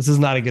well. This is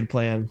not a good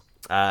plan.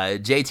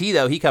 JT,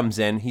 though, he comes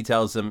in. He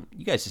tells them,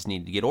 you guys just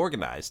need to get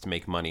organized to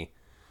make money.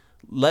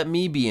 Let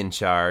me be in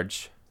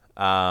charge.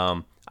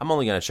 I'm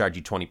only going to charge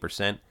you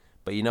 20%,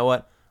 but you know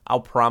what? I'll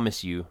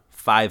promise you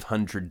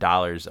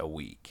 $500 a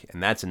week,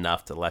 and that's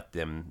enough to let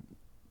them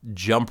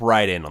jump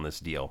right in on this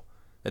deal.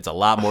 That's a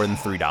lot more than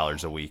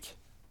 $3 a week.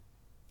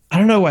 I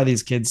don't know why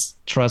these kids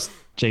trust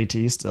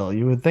JT still.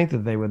 You would think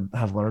that they would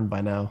have learned by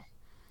now.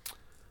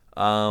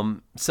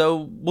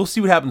 So we'll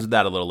see what happens with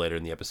that a little later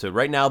in the episode.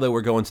 Right now, though,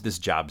 we're going to this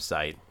job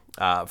site.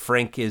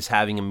 Frank is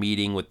having a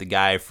meeting with the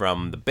guy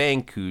from the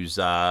bank who's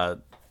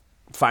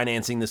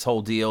financing this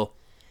whole deal.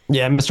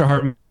 Yeah, Mr.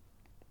 Hartman.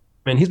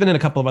 He's been in a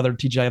couple of other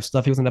TGIF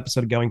stuff. He was in an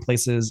episode of Going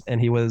Places, and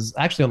he was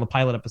actually on the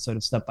pilot episode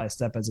of Step by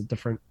Step as a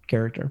different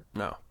character.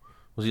 No.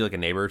 Was he like a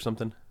neighbor or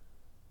something?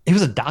 He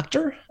was a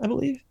doctor, I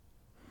believe.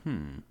 I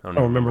don't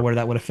remember where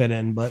that would have fit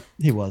in, but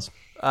he was.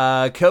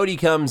 Cody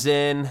comes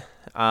in,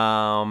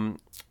 and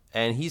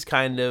he's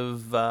kind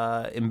of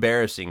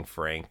embarrassing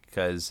Frank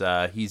because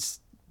he's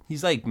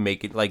like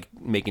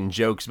making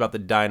jokes about the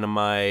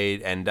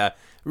dynamite and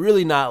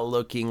really not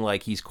looking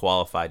like he's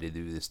qualified to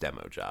do this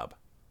demo job.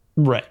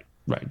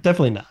 Right,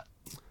 definitely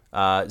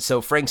not.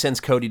 So Frank sends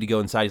Cody to go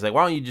inside. He's like,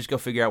 why don't you just go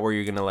figure out where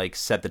you're gonna like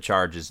set the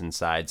charges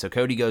inside? So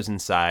Cody goes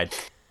inside,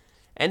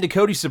 and to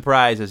Cody's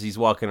surprise, as he's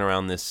walking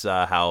around this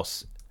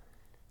house,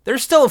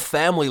 there's still a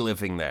family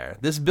living there.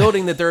 This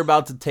building that they're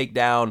about to take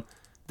down,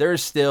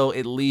 there's still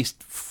at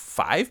least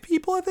 5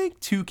 people, I think.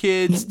 2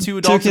 kids, 2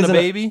 adults, and a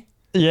baby.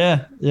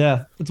 Yeah,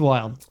 it's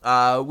wild.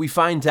 We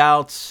find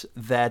out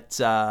that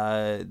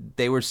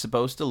they were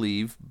supposed to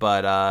leave,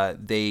 but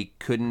they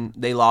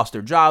couldn't. They lost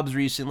their jobs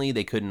recently.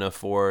 They couldn't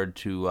afford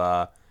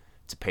to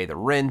pay the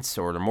rent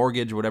or the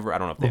mortgage or whatever. I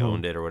don't know if they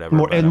owned it or whatever.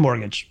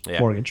 Mortgage. Yeah.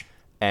 Mortgage.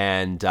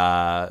 And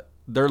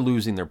they're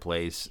losing their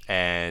place.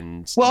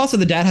 And also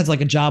the dad has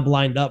like a job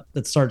lined up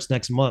that starts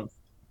next month.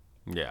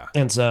 Yeah.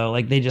 And so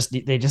like they just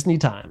need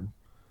time.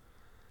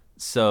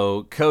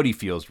 So Cody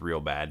feels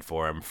real bad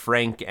for him.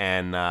 Frank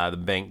and the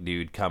bank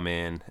dude come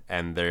in,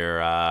 and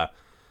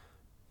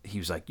he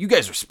was like, you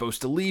guys were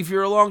supposed to leave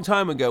here a long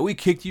time ago. We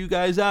kicked you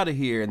guys out of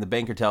here. And the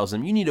banker tells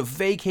him, you need to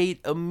vacate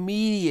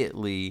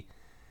immediately.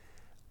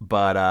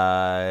 But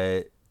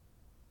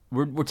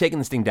we're taking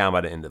this thing down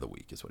by the end of the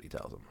week, is what he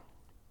tells him.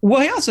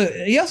 Well,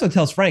 he also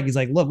tells Frank, he's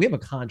like, look, we have a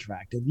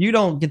contract. If you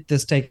don't get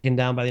this taken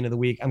down by the end of the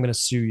week, I'm going to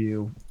sue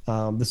you.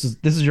 This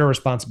is your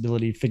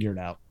responsibility. Figure it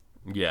out.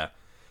 Yeah.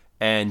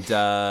 And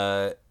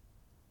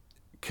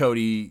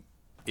Cody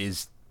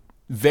is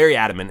very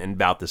adamant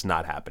about this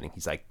not happening.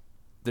 He's like,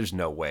 there's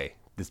no way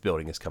this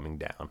building is coming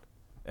down.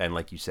 And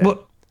like you said,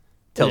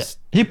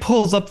 he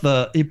pulls up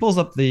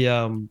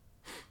the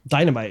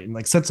dynamite and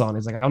like sits on it.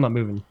 He's like, I'm not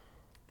moving.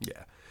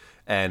 Yeah.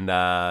 And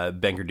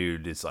banker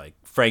dude is like,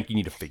 Frank, you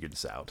need to figure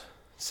this out.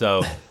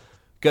 So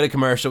go to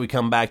commercial. We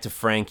come back to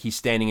Frank. He's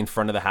standing in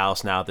front of the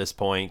house now at this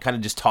point, kind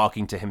of just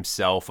talking to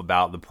himself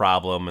about the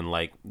problem and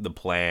like the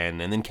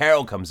plan. And then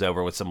Carol comes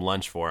over with some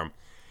lunch for him.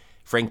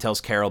 Frank tells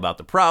Carol about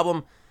the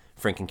problem.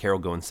 Frank and Carol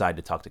go inside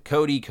to talk to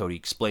Cody. Cody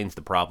explains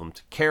the problem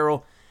to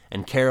Carol,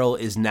 and Carol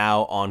is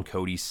now on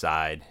Cody's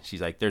side.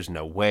 She's like, there's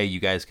no way you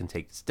guys can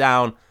take this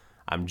down.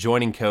 I'm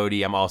joining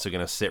Cody. I'm also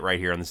going to sit right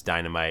here on this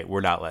dynamite.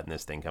 We're not letting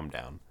this thing come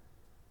down.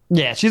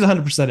 Yeah, she's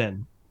 100%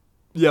 in.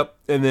 Yep.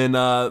 And then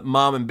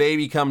mom and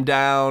baby come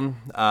down.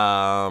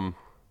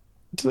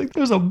 It's like,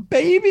 there's a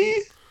baby?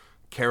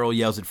 Carol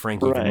yells at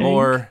Frank even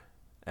more.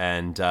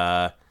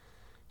 And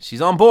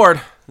she's on board.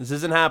 This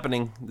isn't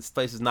happening. This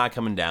place is not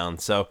coming down.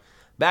 So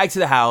back to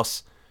the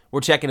house.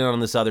 We're checking in on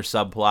this other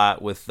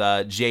subplot with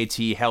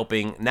JT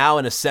helping now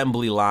an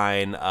assembly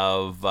line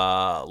of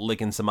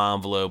licking some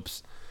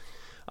envelopes.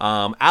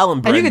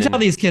 Alan Brendan, and you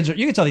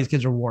can tell these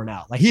kids are worn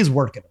out. Like, he's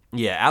working.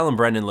 Yeah, Alan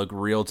Brendan looked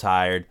real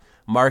tired.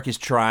 Mark is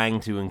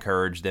trying to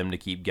encourage them to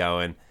keep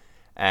going,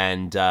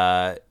 and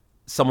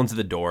someone's at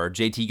the door.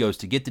 JT goes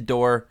to get the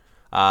door.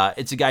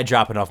 It's a guy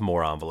dropping off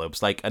more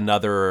envelopes, like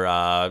another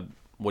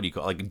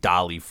like a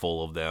dolly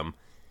full of them.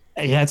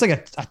 Yeah, it's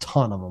like a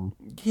ton of them.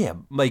 Yeah,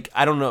 like,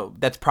 I don't know.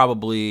 That's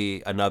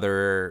probably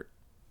another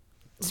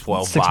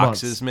 12 6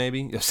 boxes, months.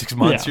 maybe 6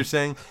 months. Yeah. You're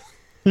saying?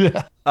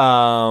 Yeah.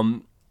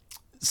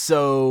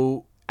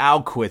 So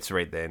Al quits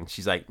right then.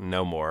 She's like,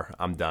 no more.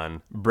 I'm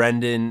done.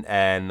 Brendan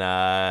and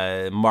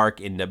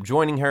Mark end up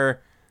joining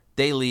her.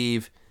 They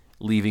leave,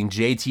 leaving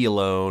JT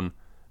alone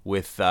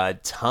with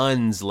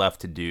tons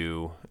left to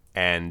do.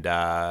 And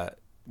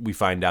we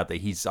find out that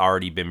he's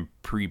already been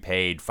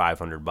prepaid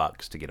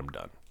 $500 to get them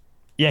done.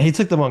 Yeah, he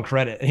took them on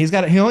credit. And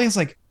he only has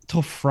like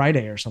till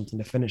Friday or something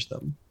to finish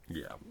them.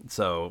 Yeah,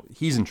 so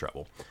he's in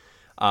trouble.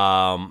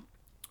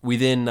 We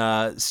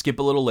then skip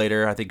a little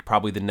later, I think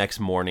probably the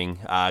next morning.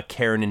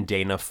 Karen and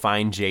Dana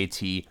find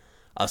JT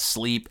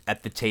asleep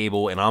at the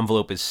table. An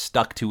envelope is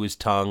stuck to his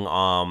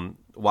tongue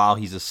while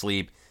he's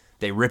asleep.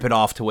 They rip it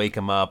off to wake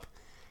him up.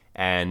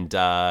 And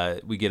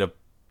we get a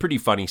pretty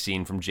funny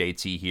scene from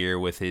JT here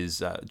with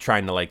his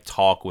trying to like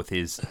talk with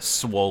his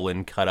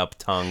swollen, cut up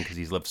tongue because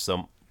he's left so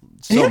many.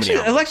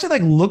 It actually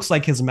like looks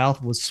like his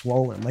mouth was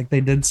swollen. Like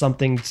they did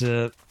something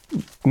to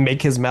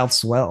make his mouth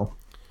swell.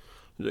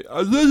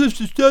 I love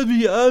to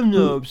study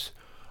envelopes.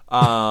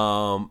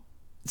 So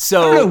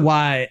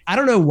I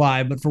don't know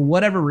why, but for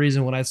whatever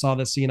reason, when I saw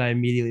this scene, I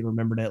immediately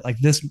remembered it. Like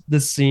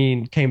this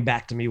scene came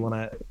back to me when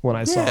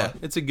I saw it.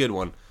 It's a good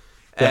one.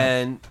 Yeah.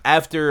 And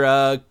after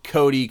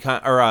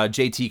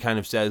JT kind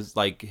of says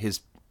like his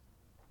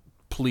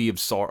plea of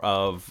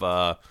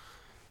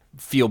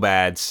feel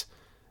bads,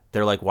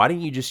 they're like, why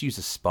didn't you just use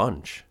a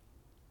sponge?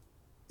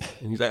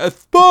 And he's like, a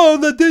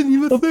sponge? I didn't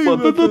even think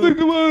about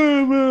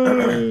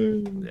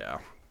that. Yeah.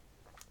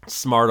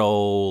 Smart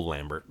old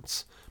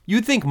Lamberts.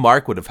 You'd think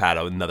Mark would have had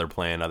another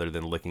plan other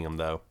than licking him,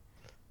 though.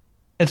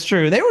 It's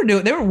true. They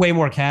were way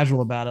more casual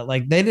about it.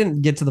 Like they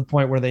didn't get to the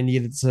point where they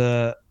needed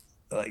to.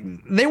 Like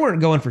they weren't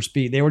going for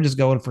speed. They were just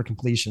going for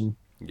completion.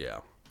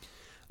 Yeah.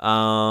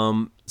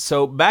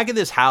 So back at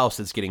this house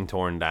that's getting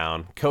torn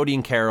down, Cody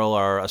and Carol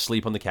are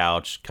asleep on the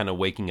couch, kind of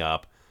waking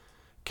up.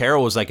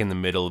 Carol was like in the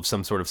middle of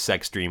some sort of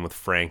sex dream with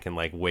Frank and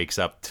like wakes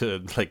up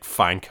to like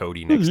find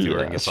Cody next to her.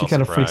 And gets She all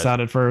kind of surprised. freaks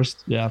out at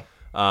first. Yeah.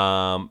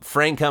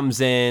 Frank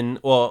comes in.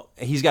 Well,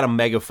 he's got a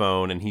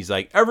megaphone and he's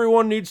like,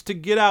 everyone needs to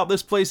get out.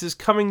 This place is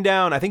coming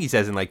down. I think he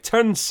says in like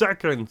 10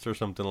 seconds or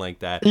something like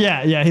that.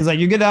 Yeah. Yeah. He's like,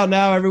 you get out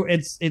now.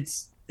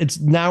 It's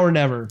now or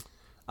never.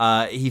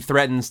 He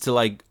threatens to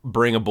like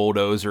bring a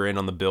bulldozer in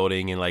on the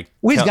building and like.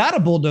 Well, he's got a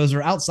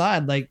bulldozer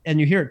outside, like, and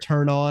you hear it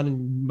turn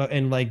on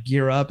and like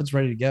gear up. It's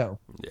ready to go.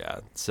 Yeah.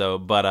 So,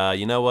 but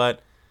you know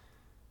what?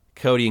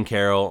 Cody and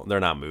Carol,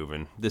 they're not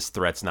moving. This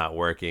threat's not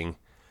working,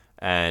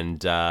 and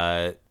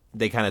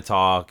they kind of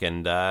talk.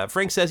 And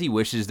Frank says he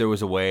wishes there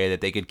was a way that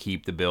they could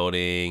keep the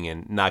building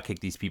and not kick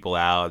these people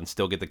out and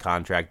still get the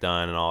contract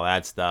done and all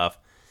that stuff.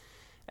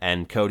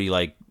 And Cody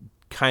like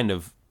kind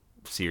of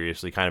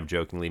seriously, kind of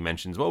jokingly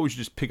mentions, well, we should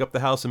just pick up the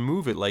house and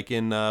move it like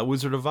in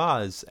Wizard of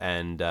Oz.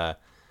 And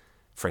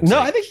Frank's No,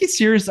 like, I think he's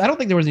serious. I don't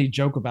think there was any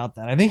joke about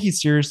that. I think he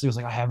seriously was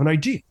like, I have an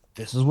idea.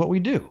 This is what we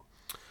do.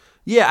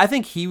 yeah, I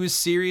think he was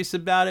serious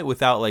about it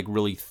without like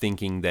really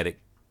thinking that it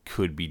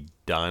could be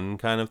done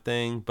kind of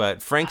thing.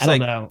 But Frank's I don't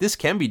like, know. this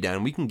can be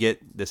done. We can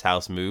get this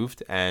house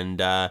moved. And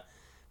the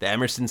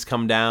Emersons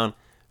come down.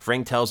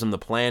 Frank tells him the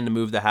plan to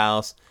move the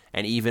house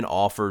and even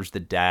offers the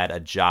dad a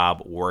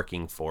job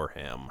working for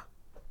him.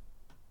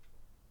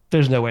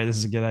 There's no way this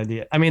is a good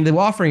idea. I mean,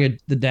 offering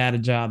the dad a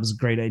job is a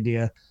great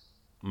idea.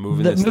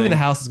 Moving The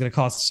house is going to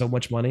cost so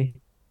much money.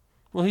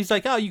 Well, he's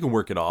like, oh, you can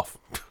work it off.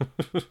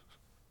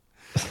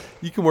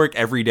 You can work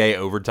every day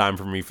overtime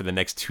for me for the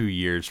next 2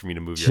 years for me to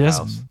move your Just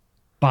house.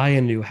 buy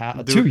a new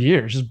house. Do 2 it.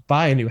 years. Just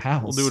buy a new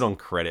house. We'll do it on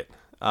credit.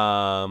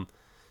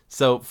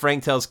 So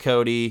Frank tells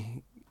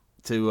Cody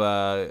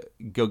to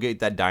go get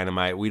that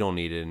dynamite. We don't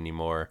need it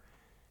anymore.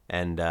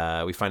 And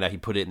we find out he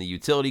put it in the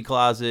utility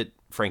closet.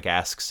 Frank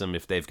asks him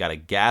if they've got a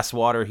gas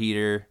water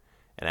heater.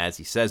 And as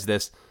he says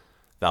this,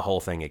 the whole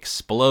thing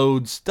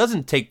explodes.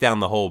 Doesn't take down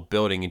the whole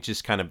building. It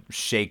just kind of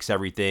shakes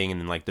everything. And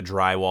then like the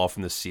drywall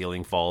from the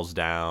ceiling falls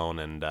down.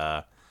 And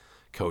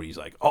Cody's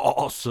like,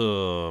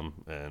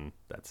 awesome. And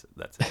that's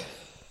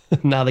it.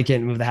 Now they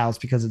can't move the house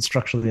because it's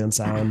structurally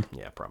unsound.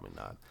 Yeah, probably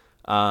not.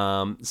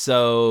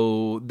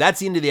 So that's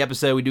the end of the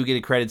episode. We do get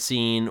a credit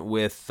scene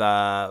with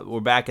we're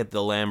back at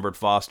the Lambert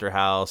Foster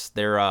house.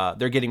 They're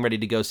getting ready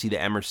to go see the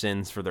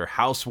Emersons for their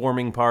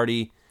housewarming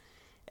party,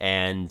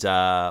 and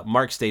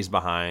Mark stays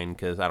behind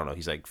because I don't know,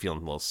 he's like feeling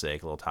a little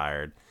sick, a little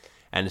tired.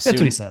 And That's what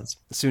he says.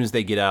 As soon as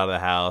they get out of the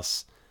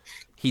house,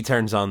 he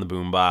turns on the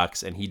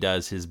boombox and he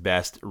does his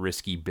best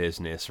risky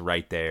business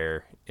right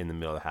there in the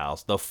middle of the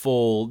house. The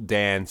full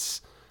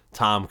dance.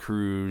 Tom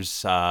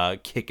Cruise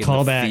kicking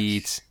the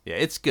feet. Yeah,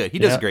 it's good. He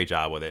does a great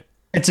job with it.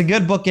 It's a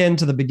good bookend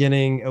to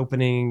the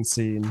opening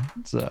scene.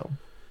 So,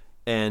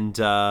 and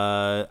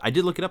I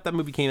did look it up. That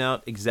movie came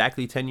out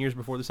exactly 10 years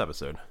before this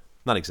episode.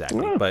 Not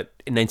exactly, but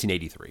in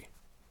 1983.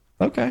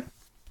 Okay.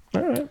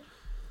 All right.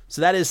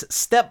 So that is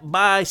Step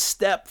by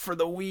Step for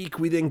the week.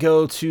 We then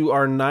go to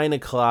our 9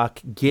 o'clock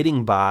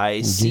Getting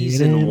By,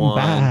 Season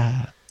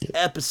 1,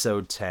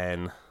 Episode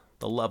 10.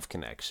 The Love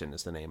Connection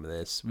is the name of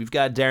this. We've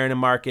got Darren and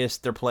Marcus.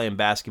 They're playing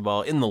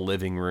basketball in the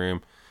living room.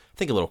 I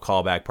think a little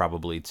callback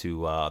probably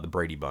to the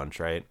Brady Bunch,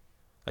 right?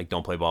 Like,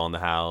 don't play ball in the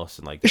house.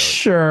 And like,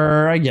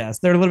 sure, I guess.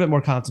 There are a little bit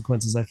more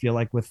consequences, I feel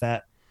like, with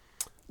that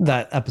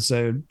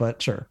episode,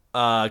 but sure.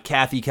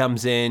 Kathy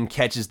comes in,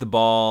 catches the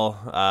ball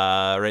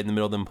right in the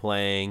middle of them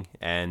playing,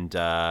 and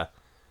I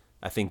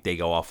think they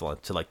go off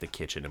to like the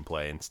kitchen and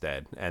play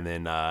instead. And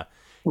then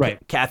right.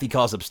 Kathy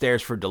calls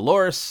upstairs for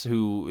Dolores,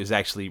 who is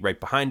actually right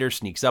behind her,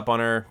 sneaks up on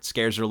her,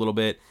 scares her a little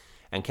bit.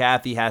 And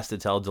Kathy has to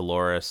tell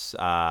Dolores,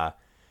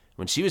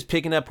 when she was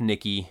picking up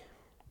Nikki,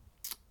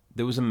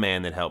 there was a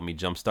man that helped me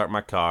jumpstart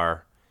my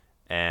car.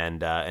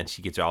 And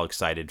she gets all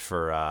excited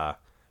for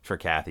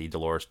Kathy.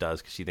 Dolores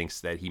does, because she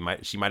thinks that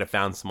she might have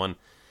found someone.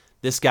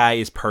 This guy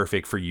is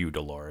perfect for you,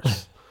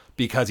 Dolores,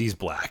 because he's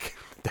black.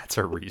 That's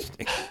her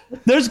reasoning.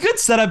 There's good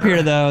setup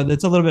here, though.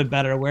 That's a little bit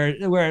better.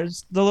 Where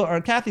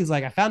Kathy's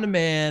like, I found a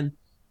man,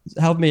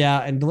 help me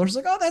out, and Dolores is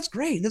like, oh, that's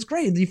great,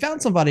 you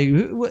found somebody.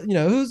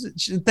 Who's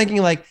thinking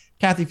like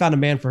Kathy found a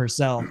man for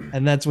herself,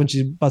 and that's when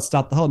she busts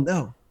out the whole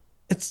no,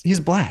 he's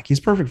black,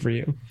 he's perfect for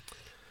you.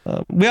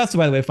 We also,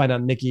 by the way, find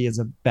out Nikki is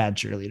a bad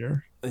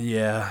cheerleader.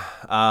 Yeah.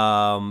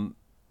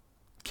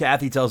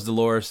 Kathy tells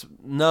Dolores,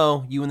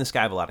 no, you and this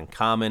guy have a lot in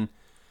common.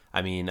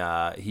 I mean,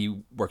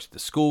 he works at the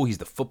school. He's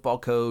the football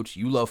coach.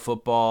 You love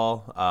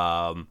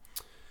football.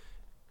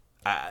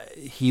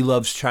 He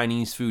loves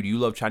Chinese food. You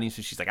love Chinese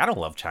food. She's like, I don't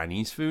love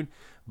Chinese food.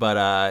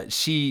 But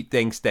she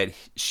thinks that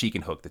she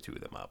can hook the two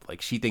of them up.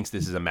 Like, she thinks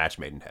this is a match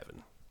made in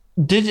heaven.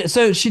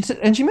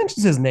 She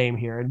mentions his name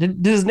here.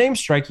 Did his name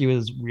strike you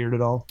as weird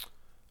at all?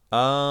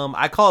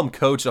 I call him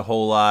Coach a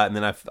whole lot, and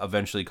then I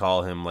eventually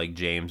call him like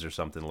James or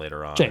something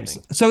later on. James.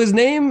 So his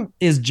name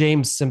is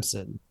James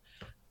Simpson.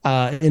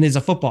 And is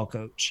a football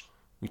coach.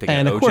 You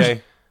thinking of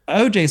OJ?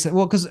 OJ said,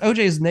 well, because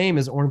OJ's name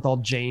is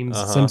Orenthal James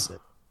Simpson.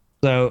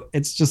 So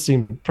it's just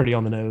seemed pretty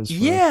on the nose.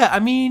 Yeah, I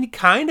mean,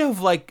 kind of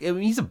like,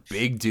 he's a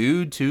big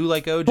dude too,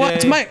 like OJ.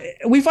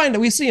 Well,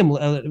 we see him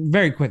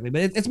very quickly,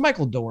 but it's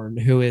Michael Dorn,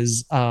 who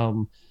is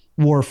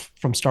Worf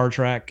from Star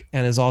Trek,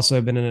 and has also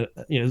been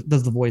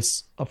does the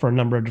voice for a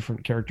number of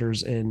different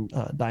characters in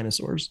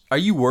Dinosaurs. Are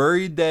you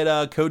worried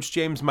that Coach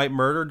James might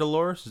murder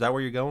Dolores? Is that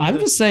where you're going? I'm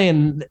just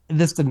saying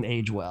this didn't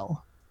age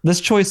well. This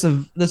choice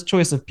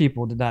of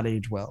people did not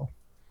age well.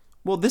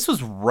 Well, this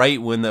was right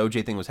when the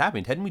OJ thing was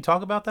happening. Hadn't we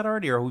talked about that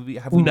already, or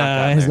have we?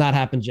 No, it has not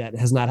happened yet. It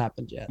has not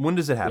happened yet. When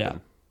does it happen?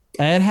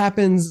 Yeah. It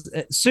happens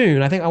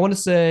soon. I want to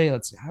say.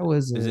 Let's see. How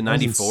was it? Is it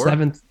 94? I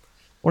want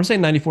to say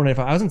 94,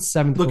 95. I was in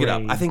seventh grade. Look it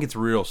up. I think it's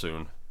real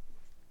soon.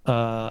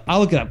 I'll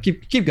look it up.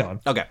 Keep going.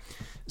 Okay.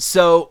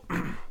 So,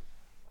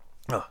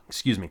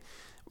 excuse me.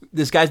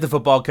 This guy's the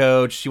football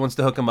coach. She wants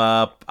to hook him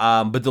up,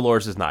 but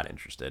Dolores is not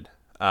interested.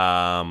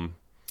 And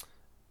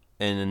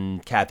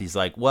Kathy's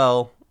like,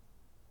 well...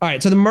 All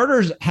right, so the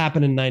murders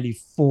happen in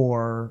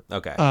 94.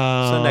 Okay,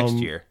 so next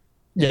year.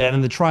 Yeah,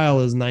 and the trial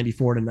is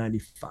 94 to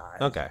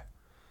 95. Okay.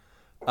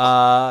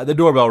 The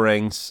doorbell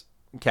rings.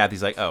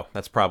 Kathy's like, oh,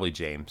 that's probably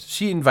James.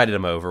 She invited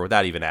him over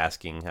without even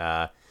asking.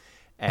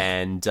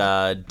 And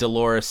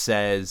Dolores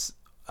says,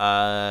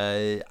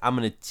 I'm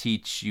gonna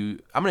teach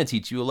you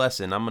a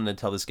lesson. I'm gonna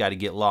tell this guy to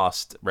get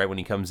lost right when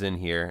he comes in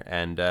here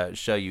and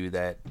show you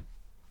that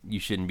you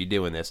shouldn't be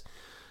doing this.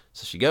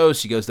 So she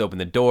goes to open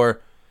the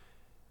door,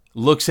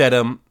 looks at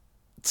him,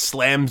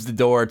 slams the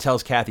door,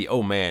 tells Kathy,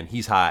 oh man,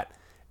 he's hot,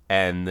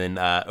 and then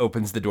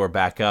opens the door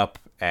back up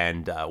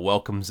and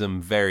welcomes him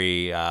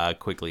very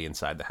quickly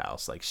inside the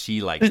house. Like,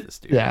 she likes this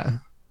dude. Yeah.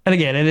 And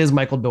again, it is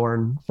Michael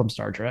Dorn from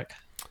Star Trek.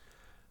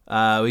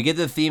 We get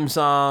the theme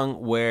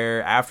song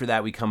where after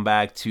that we come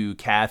back to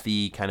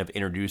Kathy kind of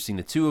introducing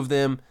the two of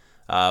them,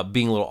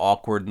 being a little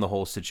awkward in the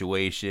whole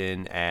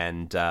situation,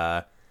 and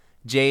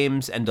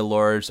James and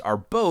Dolores are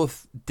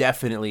both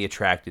definitely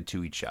attracted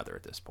to each other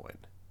at this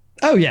point.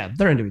 Oh, yeah,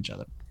 they're into each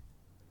other.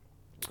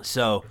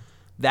 So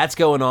that's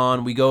going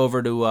on. We go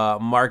over to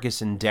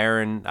Marcus and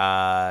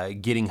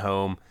Darren getting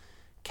home.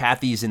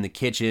 Kathy's in the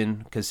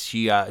kitchen because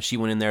she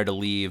went in there to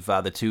leave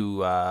the two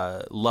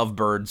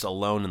lovebirds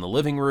alone in the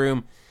living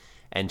room.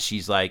 And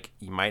she's like,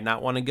 you might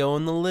not want to go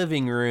in the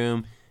living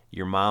room.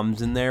 Your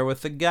mom's in there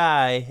with a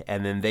guy.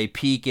 And then they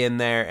peek in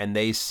there and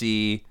they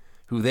see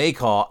who they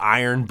call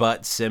Iron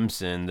Butt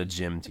Simpson, the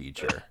gym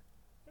teacher.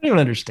 I don't even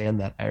understand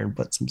that, Iron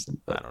Butt Simpson.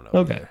 I don't know.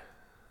 Okay.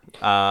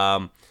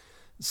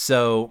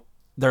 So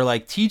they're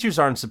like, teachers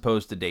aren't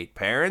supposed to date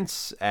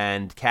parents.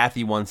 And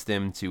Kathy wants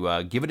them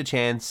to give it a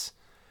chance.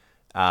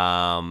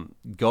 Go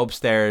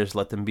upstairs,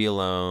 let them be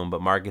alone.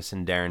 But Marcus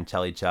and Darren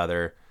tell each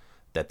other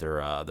that they're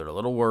a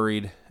little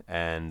worried.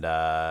 And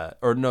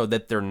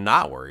that they're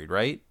not worried,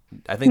 right?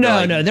 I think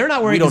they're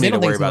not worried. We don't need to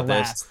think worry it's gonna about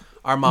this. last.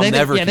 Our mom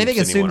never they think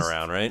keeps anyone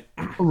around, right?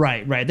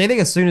 Right. They think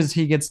as soon as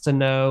he gets to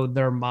know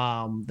their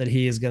mom that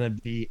he is gonna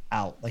be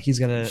out. Like she's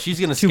gonna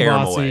scare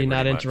him away.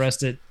 Not pretty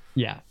interested.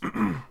 Yeah.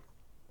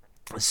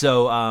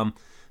 So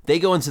they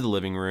go into the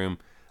living room,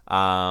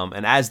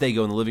 and as they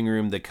go in the living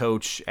room, the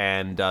coach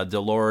and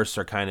Dolores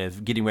are kind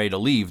of getting ready to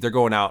leave. They're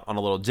going out on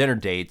a little dinner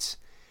date,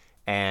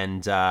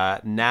 and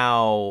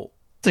now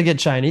to get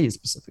Chinese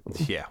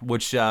specifically. Yeah,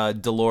 which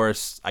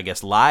Dolores, I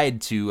guess,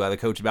 lied to the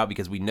coach about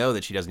because we know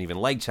that she doesn't even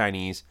like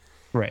Chinese.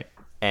 Right.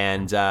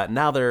 And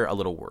now they're a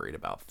little worried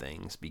about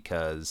things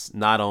because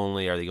not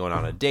only are they going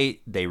on a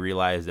date, they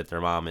realize that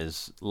their mom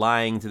is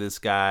lying to this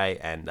guy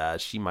and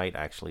she might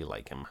actually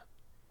like him.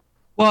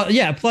 Well,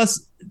 yeah.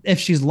 Plus, if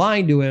she's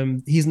lying to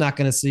him, he's not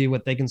going to see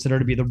what they consider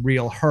to be the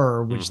real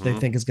her, which they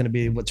think is going to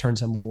be what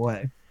turns him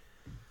away.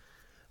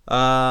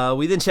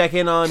 We then check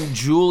in on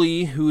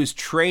Julie, who is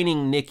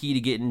training Nikki to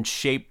get in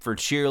shape for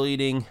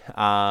cheerleading.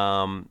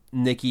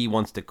 Nikki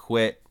wants to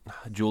quit.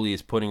 Julie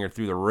is putting her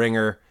through the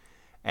ringer.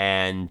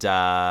 And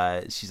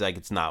she's like,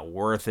 it's not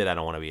worth it. I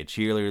don't want to be a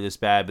cheerleader this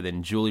bad. But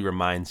then Julie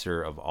reminds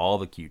her of all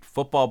the cute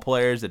football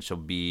players that she'll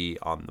be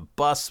on the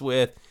bus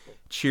with,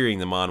 cheering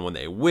them on when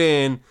they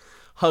win,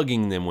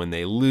 hugging them when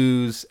they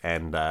lose.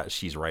 And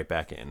she's right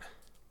back in.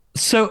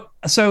 So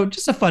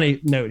just a funny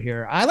note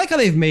here. I like how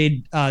they've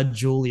made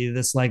Julie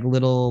this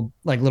little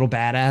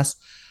badass.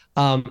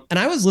 And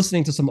I was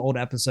listening to some old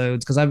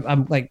episodes because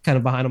I'm like kind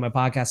of behind on my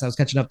podcast. I was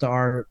catching up to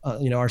our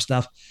our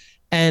stuff.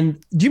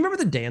 And do you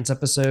remember the dance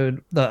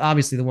episode?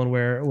 Obviously the one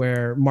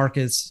where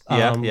Marcus.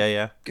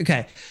 Yeah.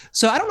 Okay,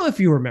 so I don't know if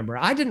you remember.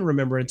 I didn't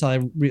remember until I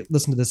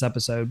listened to this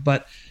episode.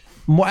 But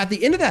at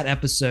the end of that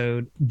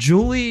episode,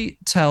 Julie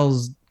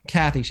tells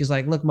Kathy, she's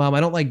like, "Look, Mom, I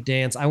don't like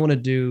dance. I want to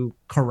do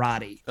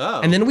karate." Oh.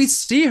 And then we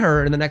see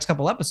her in the next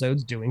couple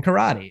episodes doing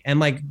karate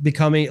and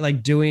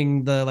becoming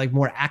doing the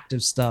more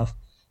active stuff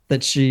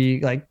that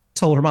she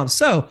told her mom.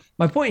 So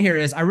my point here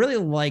is I really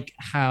like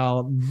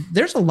how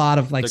there's a lot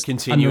of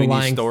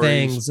underlying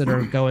things that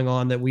are going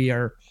on that we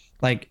are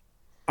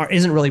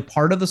isn't really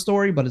part of the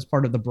story, but it's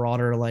part of the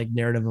broader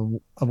narrative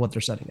of what they're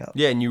setting up.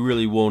 Yeah, and you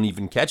really won't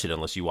even catch it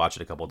unless you watch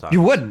it a couple of times.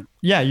 You wouldn't.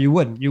 Yeah, you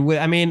wouldn't. You would.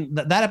 I mean,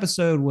 that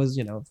episode was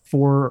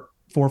 4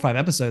 or 5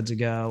 episodes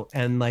ago,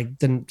 and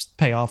didn't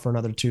pay off for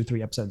another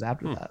 2-3 episodes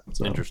after that.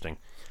 So. Interesting.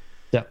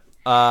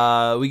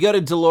 Yeah. We go to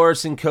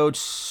Dolores and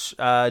Coach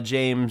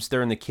James.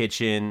 They're in the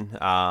kitchen,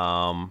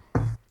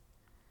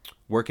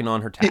 working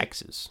on her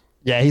taxes.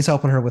 Yeah, he's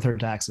helping her with her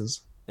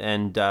taxes.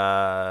 And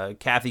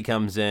Kathy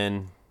comes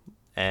in,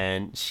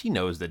 and she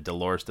knows that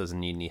Dolores doesn't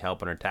need any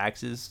help on her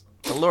taxes.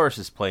 Dolores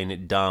is playing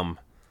it dumb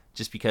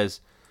just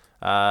because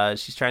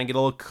she's trying to get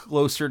a little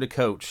closer to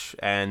Coach.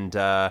 And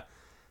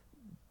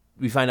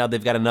we find out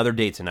they've got another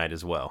date tonight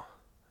as well.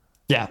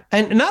 Yeah.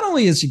 And not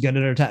only is she good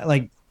at her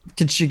tax,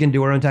 she can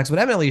do her own tax, but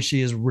evidently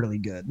she is really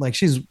good.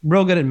 She's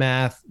real good at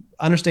math,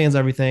 understands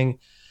everything.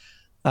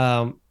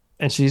 And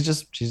she's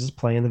just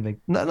playing the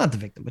victim, not the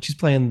victim, but she's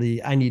playing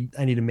the I need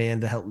a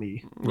man to help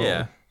me role.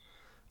 Yeah.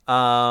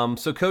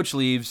 So Coach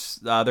leaves.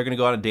 They're gonna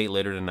go on a date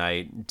later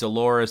tonight.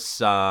 Dolores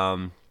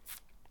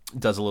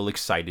does a little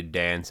excited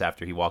dance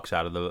after he walks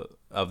out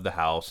of the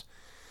house,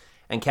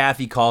 and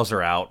Kathy calls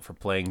her out for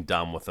playing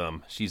dumb with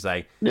him. She's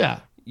like,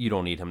 "Yeah, you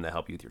don't need him to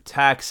help you with your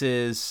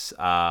taxes.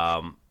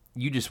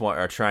 You just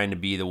are trying to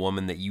be the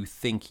woman that you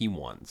think he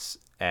wants."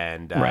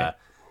 And right.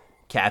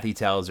 Kathy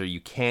tells her, you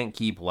can't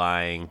keep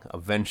lying.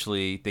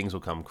 Eventually, things will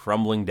come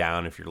crumbling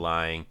down if you're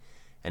lying.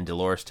 And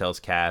Dolores tells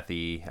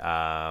Kathy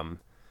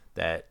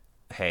that,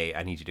 hey,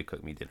 I need you to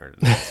cook me dinner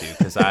tonight, too.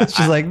 Because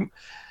she's like,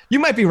 you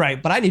might be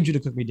right, but I need you to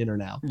cook me dinner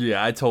now.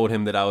 Yeah, I told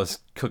him that I was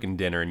cooking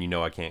dinner, and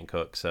I can't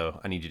cook, so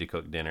I need you to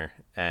cook dinner.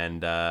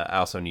 And I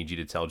also need you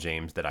to tell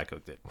James that I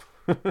cooked it.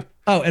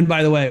 Oh, and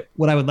by the way,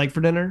 what I would like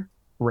for dinner?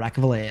 Rack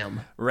of lamb.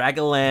 Rack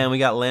of lamb. We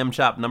got lamb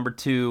chop number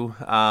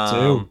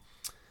 2.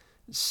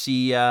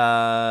 She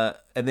and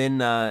then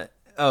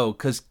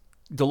because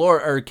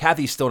Dolores or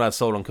Kathy's still not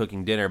sold on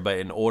cooking dinner, but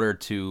in order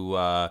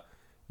to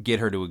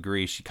get her to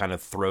agree, she kind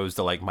of throws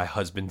the my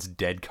husband's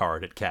dead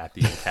card at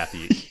Kathy, and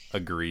Kathy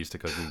agrees to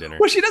cooking dinner.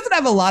 Well, she doesn't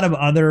have a lot of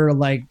other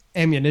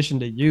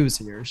ammunition to use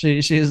here.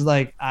 She's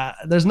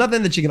there's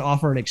nothing that she can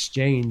offer in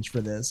exchange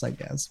for this, I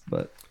guess.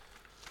 But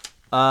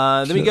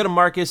then we go to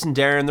Marcus and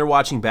Darren. They're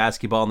watching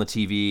basketball on the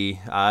TV.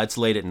 It's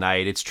late at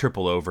night. It's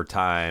triple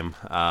overtime.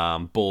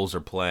 Bulls are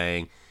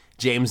playing.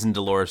 James and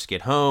Dolores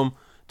get home.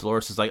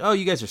 Dolores is like, oh,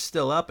 you guys are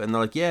still up? And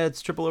they're like, yeah,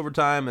 it's triple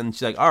overtime. And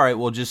she's like, all right,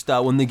 well, just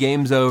when the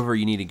game's over,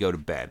 you need to go to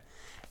bed.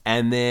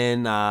 And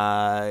then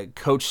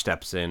Coach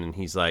steps in, and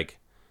he's like,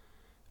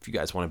 if you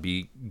guys want to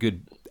be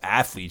good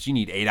athletes, you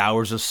need 8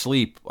 hours of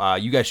sleep.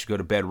 You guys should go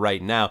to bed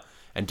right now.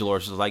 And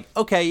Dolores is like,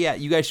 okay, yeah,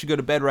 you guys should go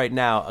to bed right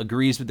now,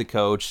 agrees with the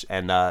coach,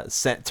 and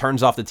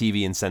turns off the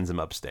TV and sends him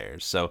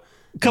upstairs. So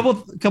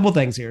couple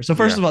things here. So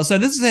first of all, so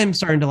this is him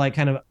starting to like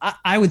kind of,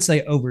 I would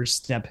say,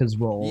 overstep his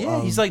role.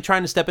 Yeah, he's like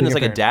trying to step in as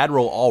like a dad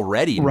role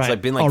already. And right. It's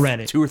like been like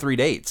already 2 or 3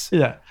 dates.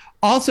 Yeah.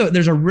 Also,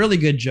 there's a really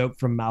good joke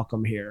from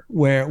Malcolm here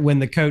where when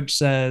the coach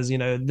says,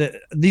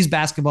 these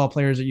basketball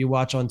players that you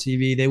watch on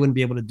TV, they wouldn't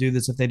be able to do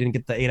this if they didn't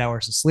get the 8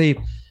 hours of sleep.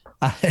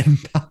 And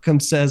Malcolm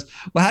says,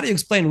 well, how do you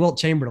explain Wilt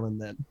Chamberlain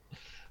then?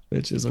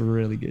 Which is a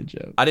really good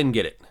joke. I didn't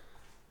get it.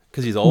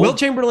 Because he's old. Wilt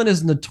Chamberlain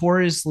is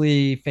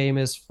notoriously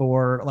famous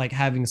for like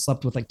having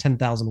slept with like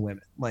 10,000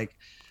 women. Like,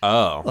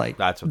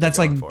 that's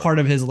like part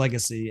of his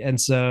legacy, and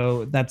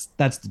so that's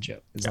the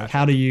joke. It's like,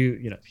 how do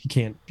you he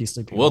can't be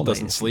sleeping. Wilt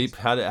doesn't sleep.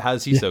 How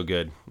is he so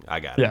good?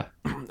 I got it. Yeah.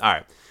 All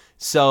right.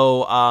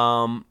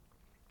 So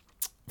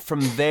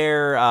from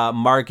there,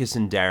 Marcus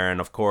and Darren,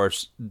 of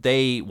course,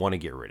 they want to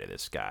get rid of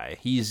this guy.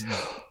 He's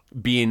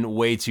being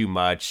way too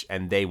much,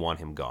 and they want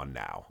him gone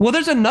now. Well,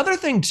 there's another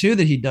thing too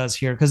that he does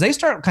here, because they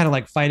start kind of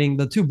like fighting.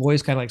 The two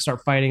boys kind of like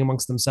start fighting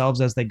amongst themselves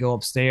as they go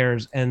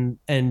upstairs, and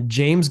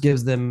James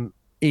gives them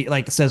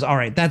says, all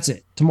right, that's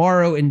it.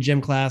 Tomorrow in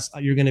gym class,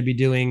 you're going to be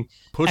doing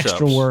push-ups.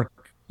 Extra work.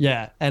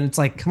 Yeah, and it's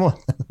like, come on,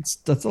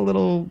 that's a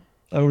little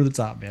over the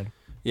top, man.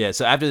 Yeah,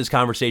 so after this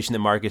conversation that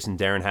Marcus and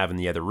Darren have in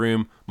the other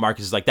room,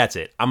 Marcus is like, that's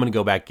it. I'm going to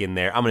go back in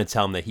there. I'm going to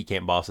tell him that he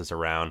can't boss us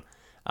around.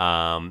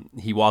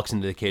 He walks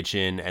into the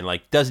kitchen and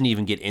doesn't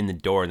even get in the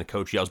door, and the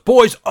coach yells,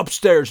 boys,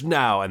 upstairs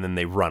now, and then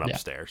they run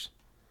upstairs.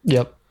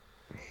 Yep.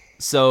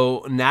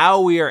 So now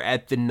we are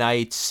at the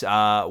night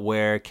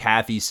where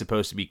Kathy's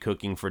supposed to be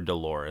cooking for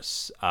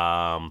Dolores.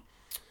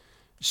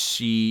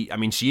 She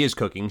is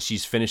cooking.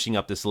 She's finishing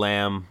up this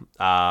lamb.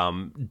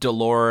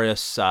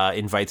 Dolores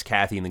invites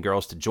Kathy and the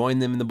girls to join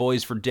them and the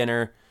boys for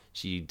dinner.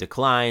 She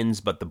declines,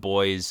 but the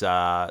boys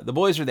are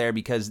there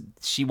because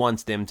she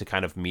wants them to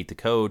kind of meet the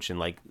coach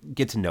and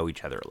get to know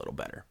each other a little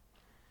better.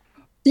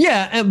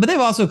 Yeah, but they've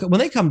also, when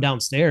they come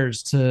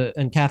downstairs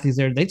and Kathy's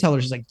there, they tell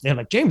her, they're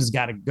like, James has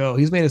got to go.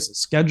 He's made us a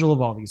schedule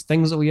of all these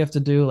things that we have to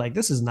do.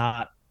 This is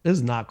not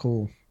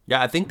cool.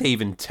 Yeah, I think they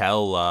even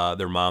tell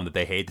their mom that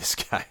they hate this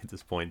guy at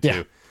this point too.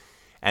 Yeah.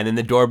 And then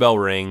the doorbell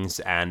rings,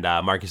 and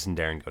Marcus and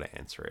Darren go to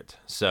answer it.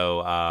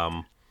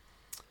 So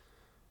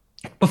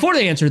before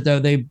they answer it, though,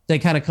 they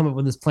kind of come up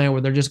with this plan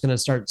where they're just going to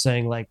start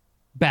saying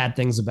bad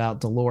things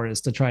about Dolores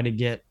to try to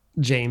get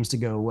James to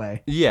go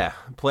away. Yeah,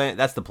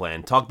 that's the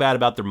plan. Talk bad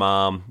about their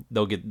mom.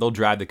 They'll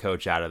drive the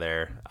coach out of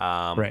there.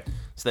 Right.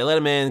 So they let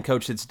him in.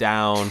 Coach sits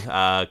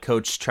down.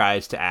 Coach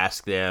tries to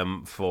ask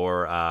them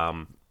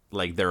for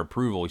their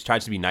approval. He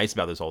tries to be nice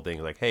about this whole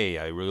thing. Like, hey,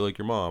 I really like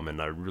your mom,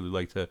 and I really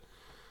like to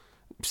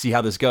see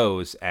how this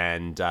goes.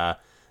 And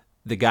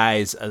the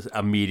guys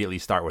immediately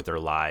start with their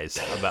lies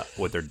about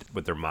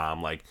with their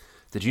mom.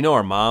 Did you know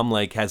our mom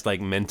has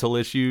mental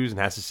issues and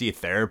has to see a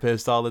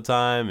therapist all the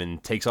time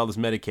and takes all this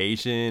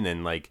medication,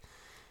 and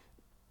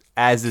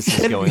as this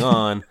is going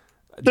on,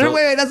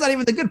 wait, that's not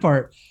even the good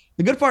part.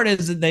 The good part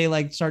is that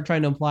they start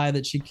trying to imply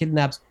that she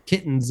kidnaps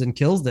kittens and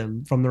kills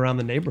them from around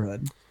the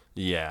neighborhood.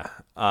 Yeah.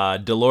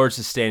 Dolores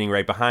is standing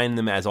right behind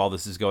them as all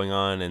this is going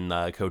on,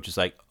 and Coach is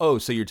like, oh,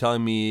 so you're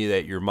telling me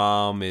that your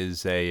mom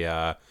is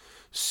a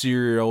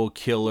serial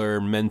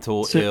killer,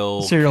 mental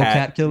ill serial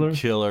cat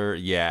killer?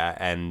 Yeah.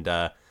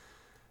 And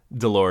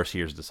Dolores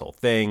hears this whole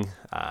thing.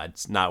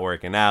 It's not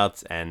working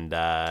out,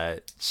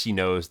 and she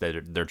knows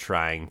that they're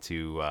trying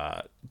to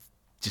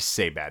just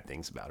say bad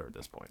things about her at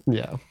this point.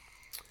 Yeah.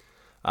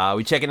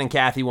 We check in on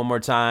Kathy one more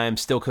time,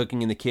 still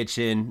cooking in the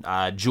kitchen.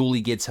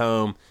 Julie gets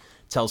home,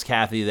 tells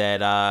Kathy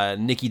that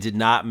Nikki did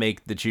not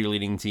make the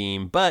cheerleading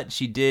team, but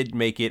she did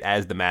make it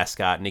as the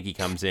mascot. Nikki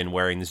comes in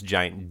wearing this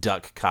giant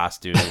duck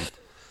costume.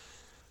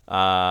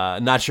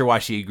 Not sure why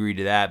she agreed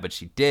to that, but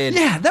she did.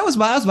 Yeah, that was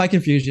my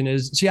confusion.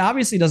 Is she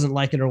obviously doesn't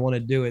like it or want to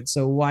do it?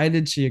 So why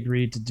did she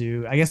agree to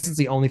do? I guess it's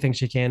the only thing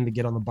she can to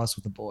get on the bus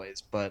with the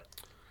boys. But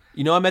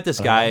I met this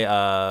guy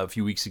a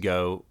few weeks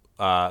ago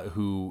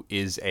who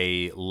is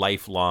a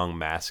lifelong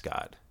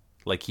mascot.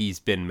 He's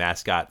been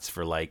mascots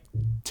for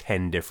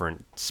 10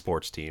 different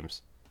sports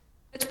teams.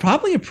 It's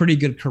probably a pretty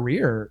good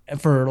career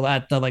for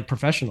at the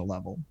professional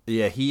level.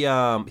 Yeah, he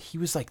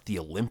was the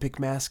Olympic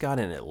mascot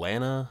in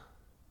Atlanta.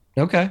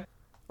 Okay.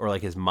 Or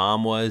his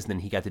mom was, then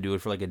he got to do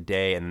it for a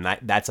day, and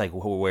that's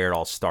where it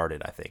all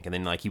started, I think. And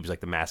then he was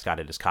the mascot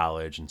at his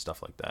college and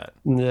stuff like that.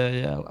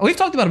 Yeah. We've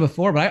talked about it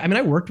before, but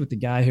I worked with the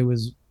guy who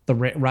was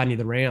Rodney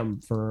the Ram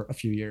for a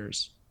few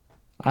years.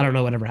 I don't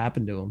know whatever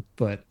happened to him,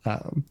 but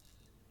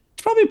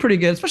it's probably pretty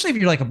good, especially if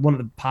you're one of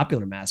the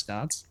popular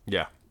mascots.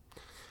 Yeah.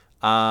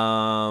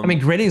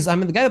 Gritty's.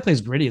 The guy that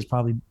plays Gritty is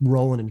probably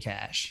rolling in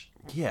cash.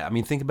 Yeah, I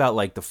mean, think about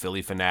like the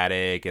Philly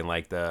Fanatic and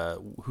like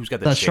who's got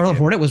the The Charlotte chicken?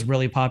 Hornet was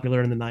really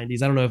popular in the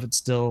 90s. I don't know if it's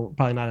still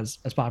probably not as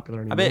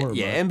popular I anymore. bet,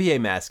 yeah, but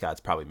NBA mascots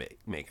probably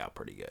make out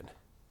pretty good.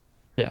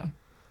 yeah.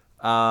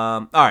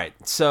 All right,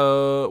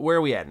 so where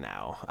are we at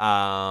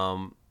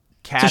now?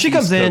 So she Kathy's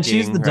comes in. cooking,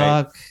 She's the right?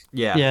 duck.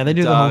 Yeah, Yeah, they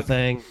do the whole duck.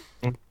 thing.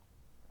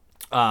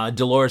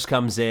 Dolores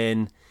comes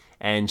in,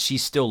 and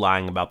she's still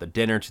lying about the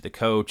dinner to the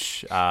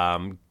coach.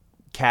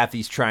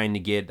 Kathy's trying to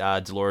get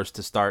Dolores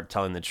to start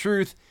telling the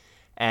truth,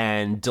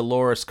 and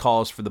Dolores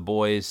calls for the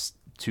boys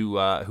to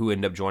who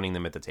end up joining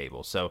them at the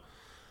table. So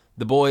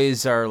the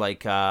boys are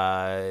like,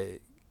 I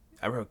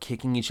wrote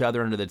kicking each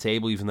other under the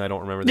table, even though I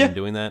don't remember them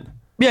doing that.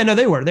 Yeah, no,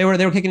 they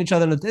were kicking each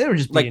other. They were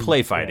just Like being,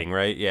 play fighting,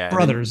 right? Yeah. And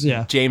brothers. then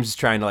Yeah. James is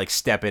trying to like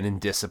step in and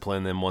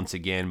discipline them once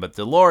again, but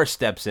Dolores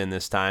steps in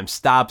this time,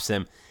 stops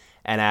him,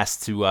 and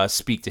asks to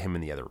speak to him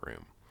in the other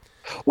room.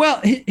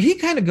 Well, he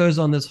kind of goes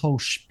on this whole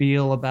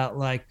spiel about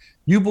like,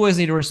 you boys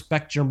need to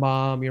respect your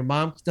mom. Your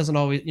mom doesn't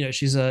always,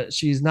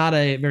 she's not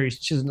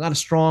a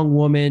strong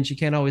woman. She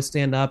can't always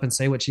stand up and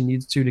say what she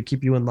needs to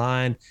keep you in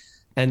line.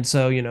 And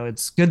so,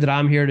 it's good that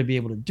I'm here to be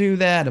able to do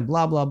that, and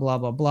blah, blah, blah,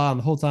 blah, blah. And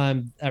the whole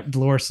time,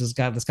 Dolores has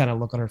got this kind of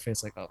look on her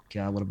face like, oh,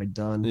 God, what have I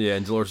done? Yeah,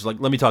 and Dolores is like,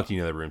 let me talk to you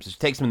in the other room. So she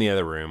takes him in the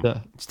other room. Yeah.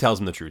 She tells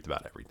him the truth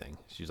about everything.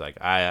 She's like,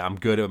 I'm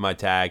good at my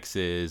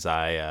taxes. She's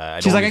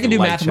like, I can do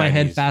math in my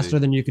head Chinese faster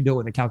food. than you can do it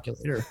with a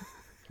calculator.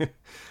 I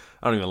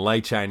don't even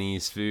like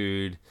Chinese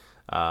food.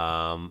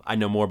 I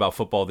know more about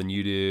football than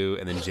you do.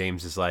 And then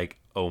James is like,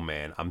 oh,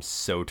 man, I'm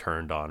so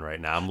turned on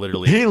right now. I'm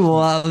literally... He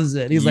loves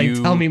it. He's like,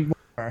 tell me more.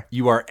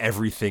 You are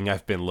everything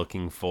I've been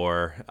looking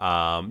for.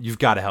 You've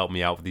got to help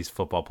me out with these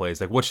football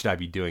plays. Like, what should I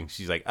be doing?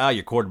 She's like,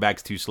 your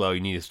quarterback's too slow. You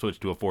need to switch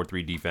to a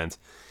 4-3 defense.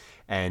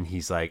 And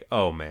he's like,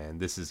 oh, man,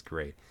 this is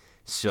great.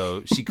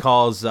 So she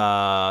calls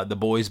the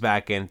boys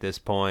back in at this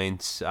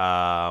point,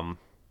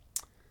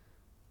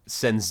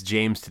 sends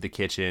James to the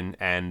kitchen,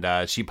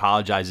 and she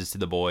apologizes to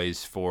the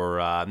boys for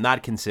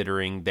not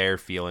considering their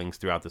feelings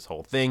throughout this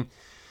whole thing.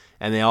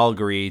 And they all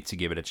agree to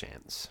give it a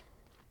chance.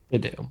 They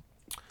do.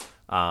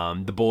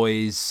 The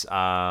boys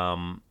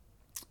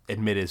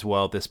admit as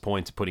well at this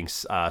point to putting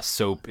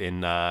soap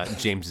in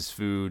James's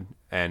food,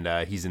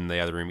 and he's in the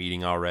other room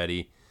eating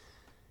already.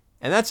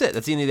 And that's it.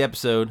 That's the end of the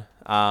episode.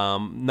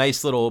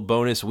 Nice little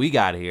bonus we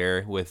got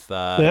here with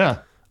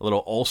a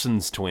little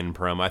Olsen's twin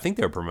promo. I think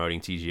they were promoting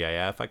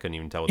TGIF. I couldn't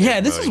even tell what they were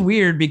this is promoting.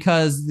 weird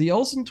because the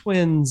Olsen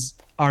twins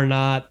are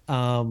not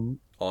on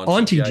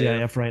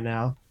TGIF right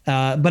now.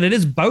 But it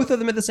is both of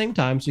them at the same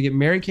time. So you get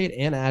Mary Kate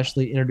and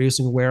Ashley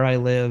introducing Where I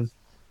Live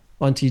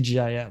on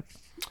TGIF.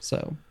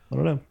 So I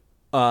don't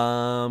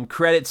know.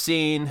 Credit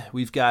scene.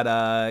 We've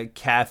got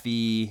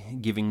Kathy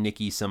giving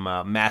Nikki some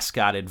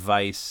mascot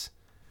advice.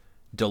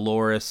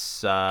 Dolores.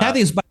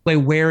 Kathy is, by the way,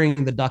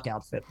 wearing the duck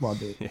outfit while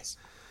doing this.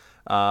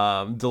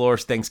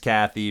 Dolores thanks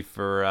Kathy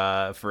for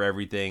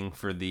everything,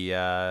 for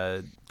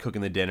the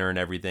cooking the dinner and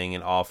everything,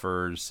 and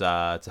offers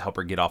to help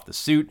her get off the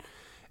suit.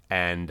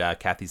 And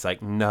Kathy's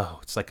like, no,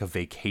 it's like a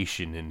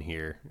vacation in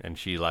here. And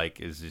she like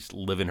is just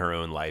living her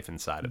own life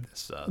inside of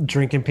this.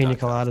 Drinking pina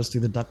coladas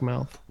through the duck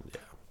mouth.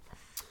 Yeah.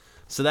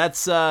 So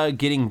that's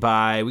getting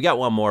by. We got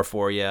one more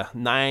for you.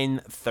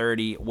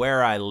 9:30,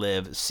 Where I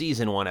Live,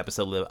 Season 1,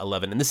 Episode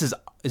 11. And is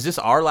this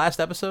our last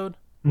episode?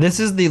 This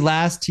is the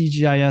last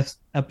TGIF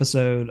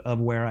episode of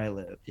Where I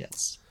Live,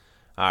 yes.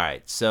 All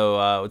right,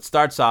 so it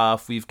starts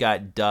off, we've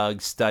got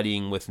Doug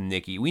studying with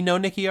Nikki. We know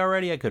Nikki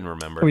already? I couldn't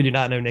remember. We do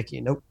not know Nikki,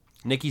 nope.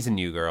 Nikki's a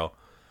new girl.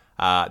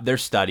 They're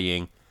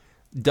studying.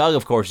 Doug,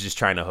 of course, is just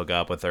trying to hook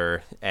up with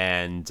her,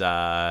 and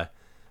they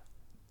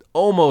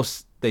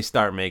almost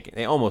start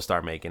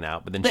making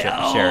out, but then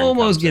Sharon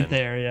almost comes get in.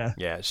 there, yeah.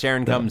 Yeah,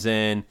 Sharon comes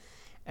in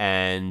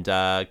and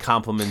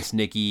compliments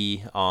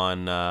Nikki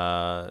on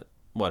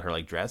her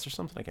like dress or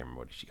something. I can't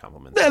remember what she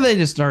compliments. Then they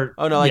just start.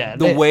 Oh no, like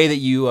the way that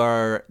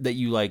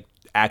you like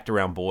act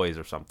around boys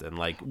or something,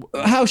 like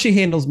how she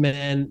handles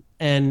men,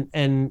 and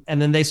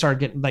then they start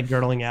getting like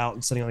girdling out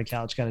and sitting on the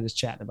couch, kind of just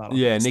chatting about it.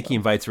 Yeah, Nikki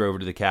invites her over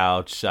to the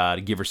couch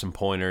to give her some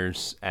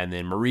pointers, and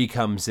then Marie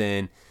comes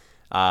in,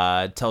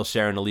 tells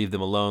Sharon to leave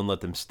them alone,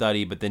 let them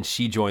study, but then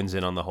she joins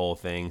in on the whole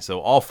thing. So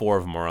all four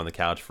of them are on the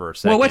couch for a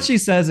second. Well, what she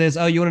says is,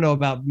 "Oh, you want to know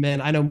about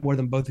men? I know more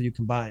than both of you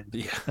combined."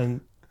 Yeah.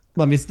 And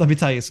let me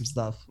tell you some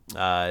stuff.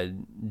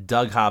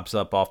 Doug hops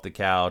up off the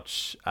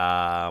couch.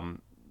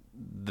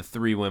 The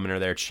three women are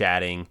there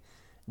chatting.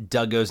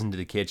 Doug goes into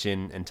the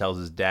kitchen and tells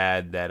his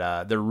dad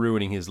that they're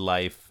ruining his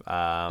life.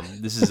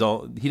 This is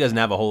all he doesn't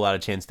have a whole lot of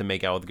chance to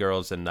make out with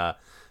girls, and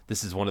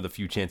this is one of the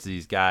few chances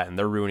he's got, and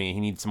they're ruining it. He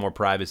needs some more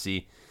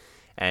privacy.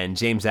 And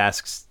James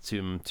asks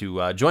him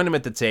to join him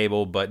at the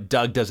table, but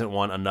Doug doesn't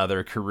want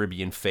another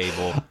Caribbean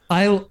fable.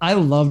 I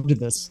loved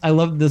this. I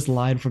loved this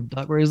line from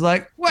Doug where he's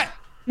like, "What?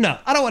 No,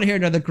 I don't want to hear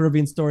another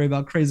Caribbean story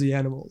about crazy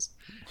animals."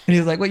 And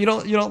he's like, "What? You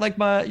don't like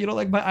my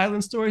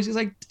island stories?" He's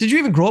like, "Did you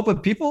even grow up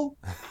with people?"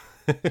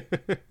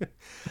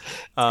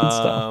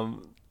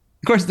 Of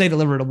course, they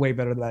delivered it way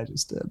better than I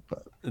just did,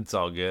 but it's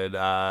all good.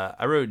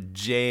 I wrote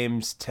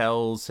James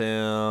tells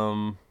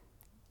him.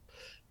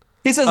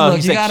 He says, Oh, "Look,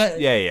 he's you like, gotta.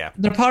 yeah.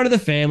 They're part of the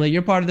family.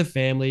 You're part of the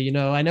family. You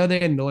know, I know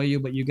they annoy you,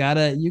 but you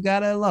gotta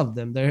love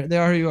them. They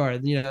are who you are.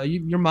 You know,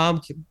 your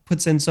mom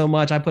puts in so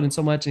much. I put in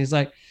so much." And he's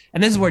like,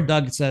 and this is where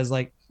Doug says,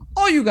 like,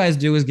 all you guys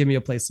do is give me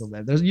a place to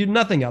live. There's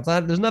nothing else.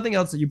 There's nothing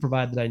else that you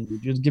provide that I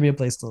need. Just give me a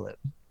place to live.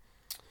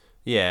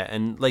 Yeah,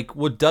 and like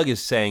what Doug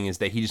is saying is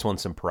that he just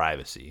wants some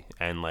privacy,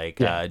 and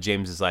like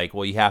James is like,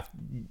 well, you're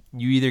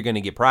either gonna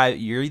get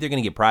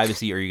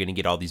privacy or you're gonna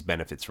get all these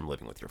benefits from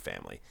living with your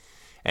family,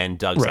 and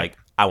Doug's like,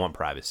 I want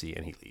privacy,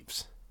 and he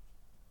leaves.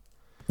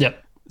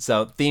 Yep.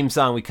 So theme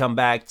song, we come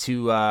back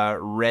to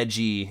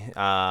Reggie.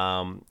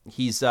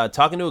 He's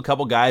talking to a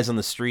couple guys on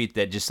the street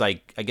that just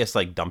like, I guess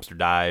like dumpster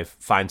dive,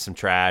 find some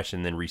trash,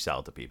 and then resell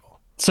it to people.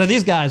 So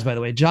these guys, by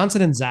the way,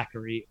 Johnson and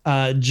Zachary.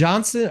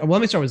 Johnson. Well,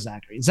 let me start with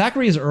Zachary.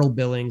 Zachary is Earl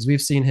Billings. We've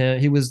seen him.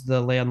 He was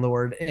the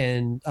landlord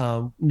in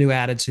New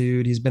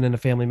Attitude. He's been in a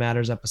Family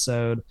Matters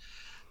episode.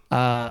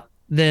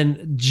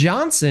 Then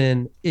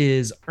Johnson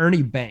is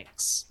Ernie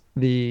Banks,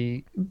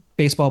 the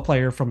baseball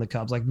player from the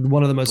Cubs, like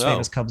one of the most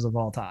famous Cubs of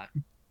all time.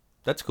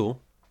 That's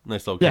cool.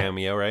 Nice little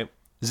cameo, right?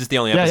 Is this the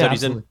only episode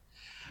he's in?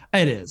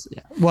 It is.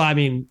 Yeah. Well, I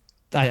mean,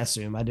 I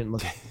assume I didn't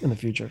look in the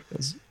future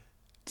because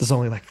there's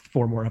only like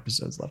 4 more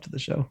episodes left of the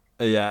show.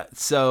 Yeah.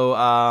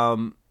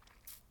 So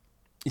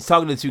he's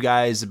talking to 2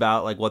 guys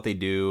about like what they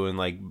do and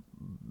like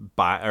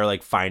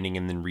finding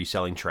and then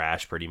reselling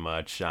trash pretty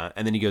much.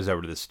 And then he goes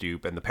over to the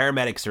stoop and the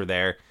paramedics are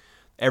there.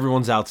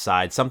 Everyone's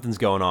outside. Something's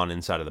going on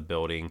inside of the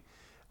building.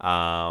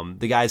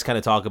 The guys kind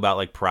of talk about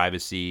like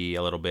privacy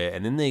a little bit.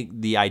 And then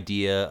the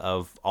idea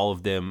of all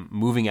of them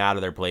moving out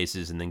of their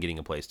places and then getting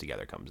a place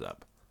together comes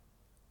up.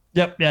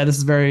 Yep. Yeah. This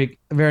is very,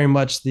 very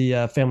much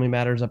the Family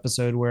Matters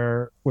episode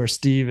where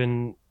Steve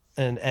and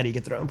Eddie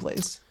get their own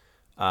place.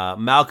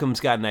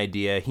 Malcolm's got an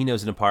idea. He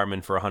knows an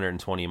apartment for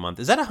 $120 a month.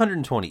 Is that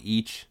 $120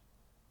 each?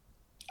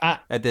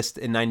 At this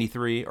in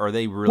 '93, or are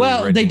they really?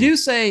 Well, renting? They do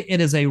say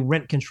it is a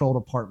rent-controlled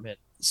apartment,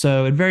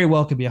 so it very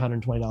well could be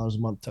 $120 a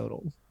month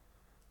total.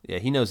 Yeah,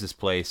 he knows this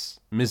place,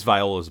 Miss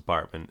Viola's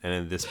apartment, and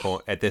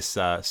at this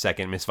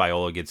second, Miss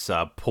Viola gets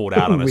pulled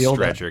out on a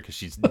stretcher because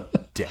she's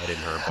dead in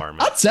her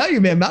apartment. I'll tell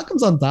you, man,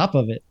 Malcolm's on top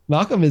of it.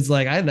 Malcolm is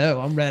like, I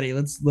know, I'm ready.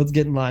 Let's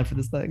get in line for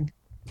this thing.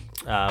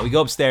 We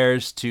go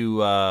upstairs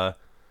to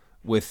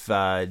with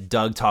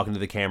Doug talking to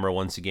the camera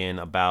once again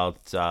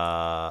about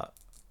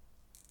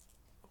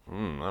I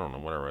don't know,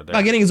 whatever.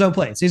 About getting his own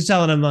place. He's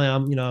telling him,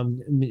 I'm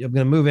going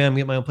to move in,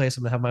 get my own place.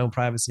 I'm going to have my own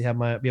privacy, be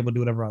able to do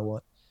whatever I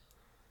want.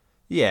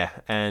 Yeah,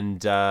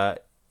 and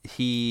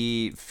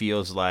he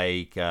feels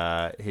like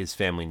his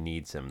family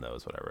needs him, though,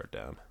 is what I wrote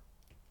down.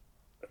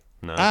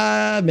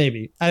 No?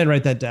 Maybe. I didn't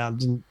write that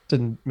down.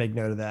 Didn't make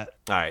note of that.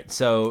 All right,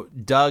 so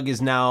Doug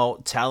is now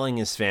telling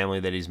his family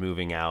that he's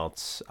moving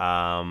out,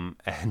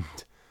 and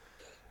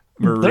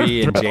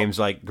Marie and James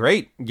are like,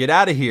 great, get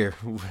out of here.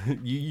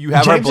 you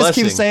have our blessing. James just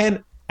keeps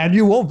saying, and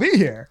you won't be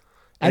here.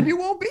 And you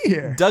won't be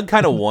here. Doug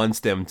kind of wants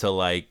them to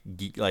like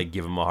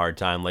give him a hard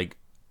time, like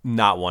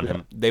not want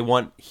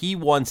him. He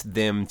wants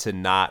them to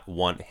not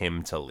want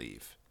him to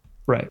leave.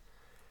 Right.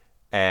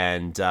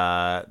 And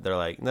they're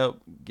like,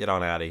 nope, get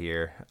on out of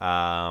here.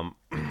 And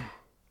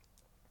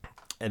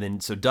then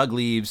so Doug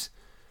leaves.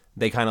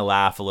 They kind of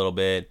laugh a little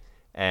bit.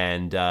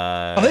 And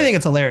they think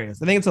it's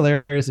hilarious. I think it's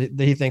hilarious that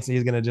he thinks that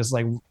he's gonna just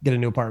like get a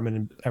new apartment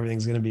and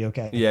everything's gonna be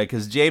okay. Yeah,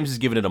 because James is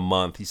giving it a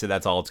month. He said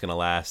that's all it's gonna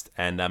last,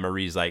 and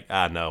Marie's like,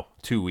 no,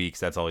 2 weeks.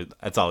 That's all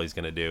he's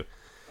gonna do.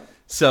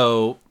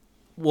 So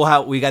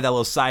we got that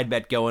little side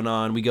bet going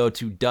on. We go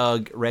to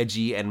Doug,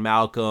 Reggie, and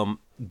Malcolm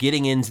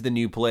getting into the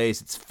new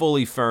place. It's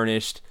fully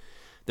furnished.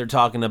 They're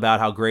talking about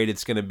how great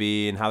it's gonna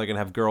be and how they're gonna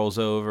have girls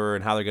over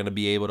and how they're gonna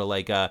be able to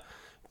like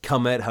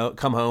come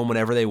home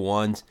whenever they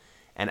want.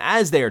 And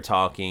as they are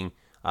talking,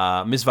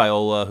 Miss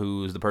Viola,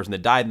 who's the person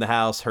that died in the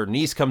house, her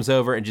niece comes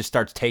over and just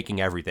starts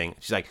taking everything.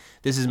 She's like,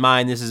 this is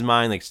mine,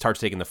 like starts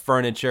taking the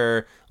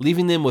furniture,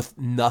 leaving them with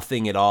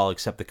nothing at all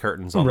except the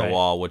curtains on the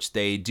wall, which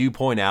they do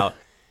point out.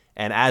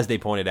 And as they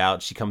pointed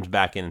out, she comes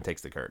back in and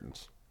takes the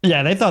curtains.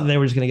 Yeah, they thought they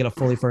were just going to get a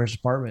fully furnished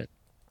apartment.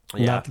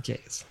 Yeah. Not the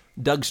case.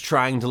 Doug's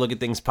trying to look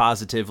at things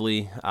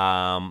positively,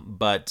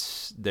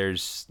 but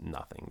there's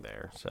nothing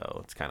there,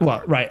 so it's kind of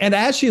hard. Right. And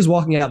as she is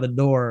walking out the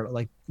door,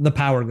 like the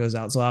power goes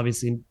out, so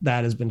obviously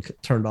that has been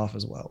turned off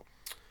as well.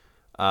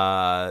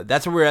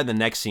 That's where we're at in the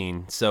next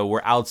scene. So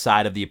we're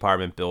outside of the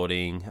apartment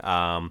building.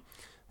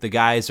 The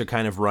guys are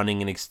kind of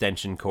running an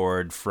extension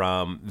cord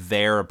from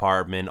their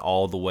apartment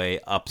all the way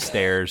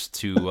upstairs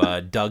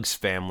to Doug's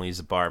family's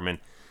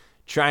apartment,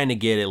 trying to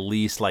get at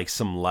least like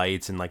some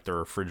lights and like the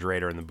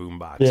refrigerator and the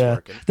boombox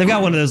working. They've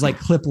got one of those like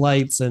clip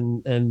lights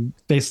and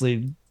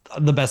basically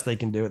the best they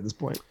can do at this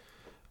point.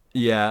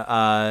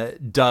 Yeah.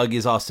 Doug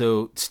is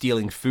also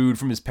stealing food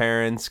from his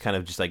parents, kind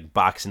of just like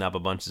boxing up a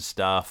bunch of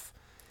stuff.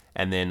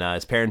 And then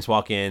his parents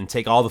walk in,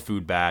 take all the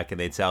food back, and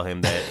they tell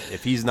him that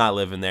if he's not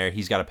living there,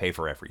 he's got to pay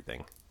for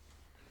everything.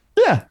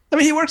 Yeah. I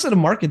mean, he works at a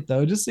market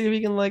though. Just see if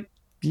he can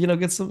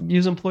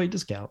use employee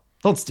discount.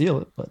 Don't steal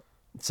it, but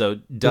So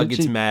Doug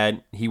gets cheap.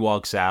 mad. He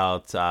walks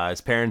out.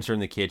 His parents are in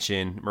the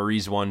kitchen.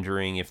 Marie's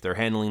wondering if they're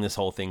handling this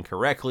whole thing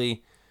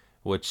correctly,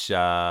 which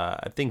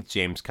I think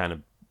James kind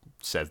of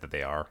says that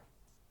they are.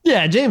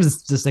 Yeah,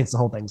 James just thinks the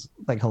whole thing's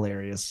like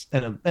hilarious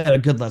and a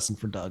good lesson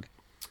for Doug.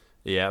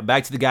 Yeah,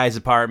 back to the guy's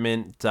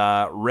apartment.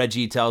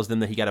 Reggie tells them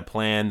that he got a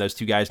plan. Those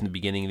two guys in the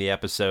beginning of the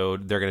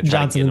episode, they're going to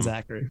try Johnson to and get him.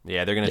 Zachary.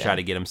 Yeah, they're going to try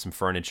to get him some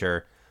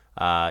furniture.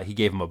 He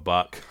gave him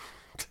 $1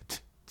 to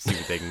see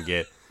what they can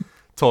get.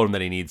 Told him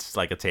that he needs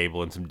like a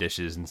table and some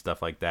dishes and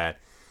stuff like that.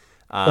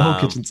 The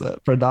whole kitchen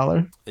set for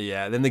 $1.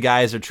 Yeah, then the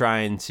guys are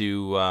trying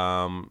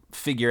to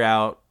figure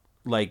out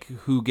like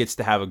who gets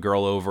to have a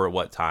girl over at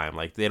what time.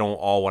 Like they don't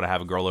all want to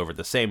have a girl over at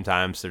the same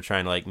time, so they're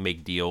trying to like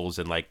make deals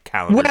and like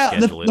calendar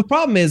schedule it. The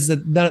problem is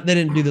that they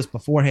didn't do this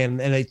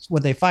beforehand, and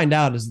what they find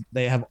out is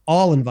they have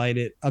all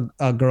invited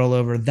a girl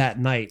over that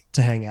night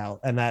to hang out,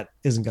 and that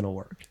isn't going to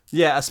work.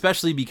 Yeah,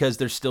 especially because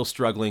they're still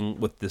struggling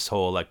with this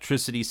whole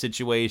electricity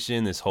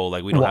situation, this whole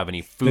like we don't have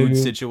any food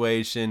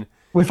situation.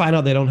 We find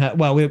out they don't have.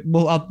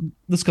 Well,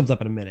 this comes up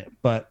in a minute,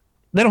 but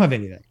they don't have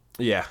anything.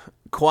 Yeah,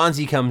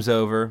 Kwanzi comes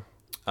over.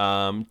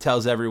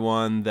 Tells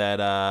everyone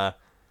that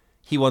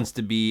he wants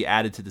to be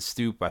added to the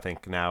stoop, I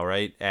think now,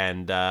 right?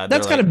 And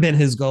that's kind of been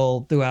his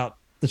goal throughout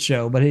the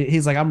show, but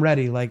he's like, I'm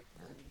ready, like,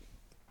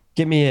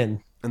 get me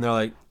in. And they're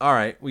like, all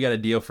right, we got a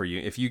deal for you.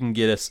 If you can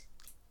get us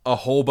a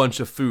whole bunch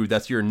of food,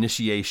 that's your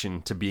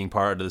initiation to being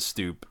part of the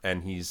stoop.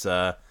 And he's,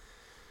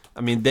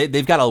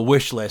 they've got a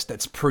wish list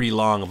that's pretty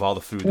long of all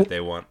the food that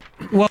they want.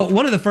 Well,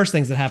 one of the first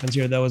things that happens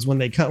here, though, is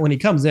when he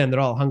comes in, they're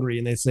all hungry,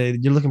 and they say,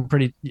 "You're looking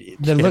pretty."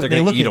 They look at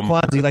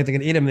Kwanzi like they're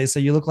gonna eat him. And they say,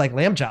 "You look like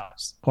lamb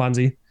chops,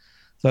 Kwanzi."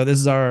 So this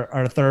is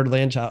our third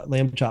lamb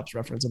chops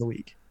reference of the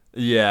week.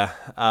 Yeah.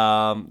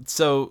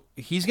 So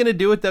he's gonna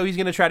do it though. He's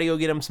gonna try to go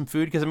get him some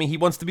food because he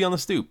wants to be on the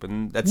stoop,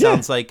 and that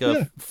sounds like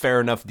a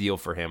fair enough deal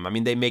for him.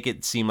 They make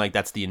it seem like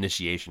that's the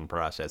initiation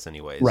process,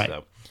 anyways. Right.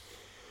 So.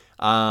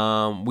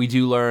 We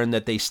do learn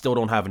that they still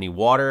don't have any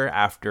water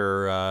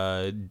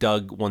after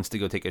Doug wants to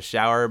go take a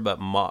shower, but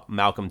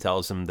Malcolm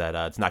tells him that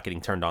it's not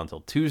getting turned on until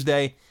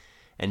Tuesday,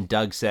 and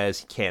Doug says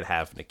he can't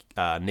have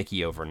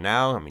Nikki over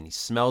now. He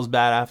smells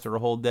bad after a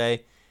whole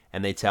day,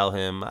 and they tell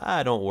him,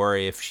 don't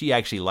worry, if she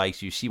actually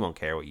likes you, she won't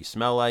care what you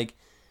smell like.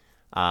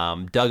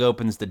 Doug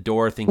opens the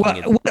door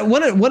thinking...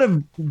 One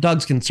of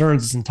Doug's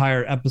concerns this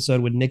entire episode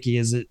with Nikki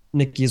is that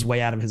Nikki is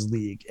way out of his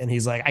league, and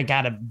he's like, I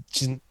gotta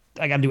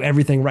do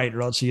everything right,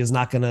 or else she is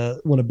not going to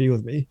want to be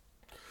with me.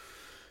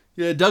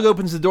 Yeah, Doug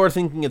opens the door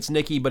thinking it's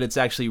Nikki, but it's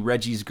actually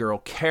Reggie's girl,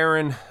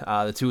 Karen.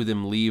 The two of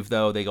them leave,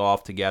 though. They go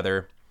off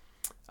together.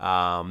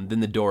 Then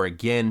the door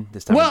again.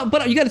 This time. Well,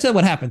 but you got to tell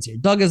what happens here.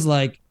 Doug is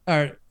like,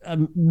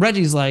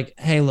 Reggie's like,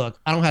 hey, look,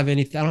 I don't have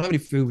any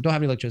food, don't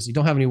have any electricity,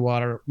 don't have any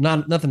water,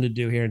 nothing to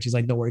do here. And she's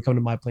like, don't worry, come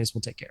to my place,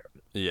 we'll take care of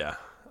it.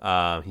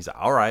 Yeah. He's like,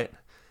 all right.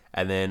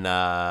 And then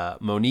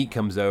Monique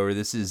comes over.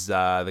 This is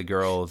the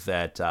girl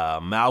that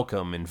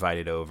Malcolm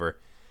invited over.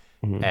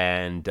 Mm-hmm.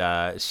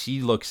 And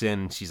she looks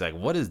in. She's like,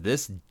 what is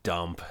this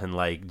dump? And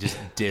like just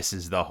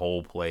disses the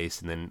whole place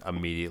and then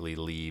immediately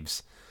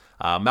leaves.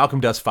 Malcolm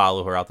does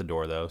follow her out the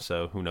door, though.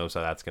 So who knows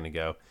how that's going to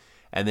go.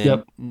 And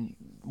then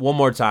one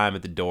more time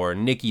at the door,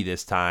 Nikki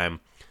this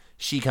time,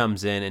 she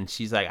comes in and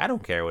she's like, I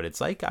don't care what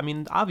it's like.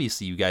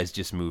 Obviously you guys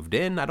just moved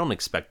in. I don't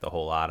expect a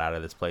whole lot out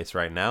of this place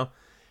right now.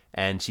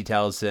 And she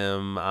tells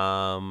him,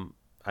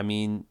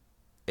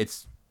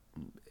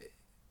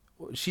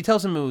 she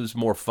tells him it was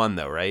more fun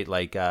though, right?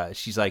 Like,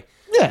 she's like,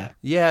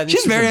 yeah.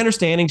 She's very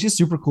understanding. She's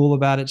super cool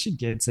about it. She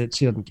gets it.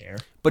 She doesn't care.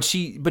 But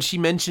she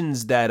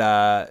mentions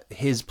that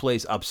his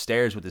place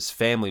upstairs with his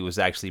family was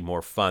actually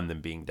more fun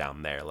than being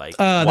down there. Like,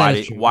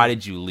 why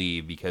did you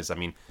leave? Because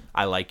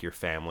I like your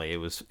family. It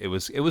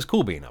was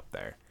cool being up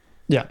there.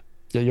 Yeah,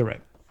 you're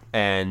right.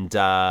 And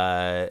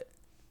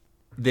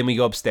then we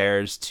go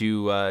upstairs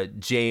to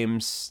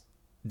James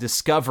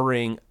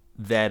discovering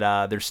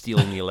that they're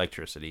stealing the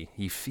electricity.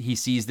 He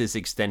sees this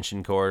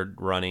extension cord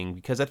running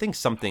because I think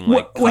something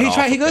like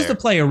he goes to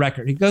play a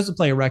record. He goes to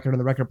play a record and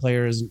the record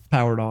player is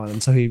powered on,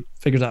 and so he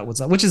figures out what's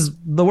up, which is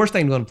the worst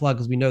thing to unplug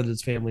because we know that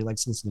his family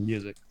likes listening to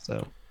music.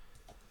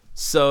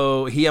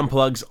 So he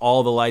unplugs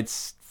all the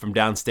lights from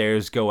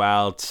downstairs, go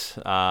out.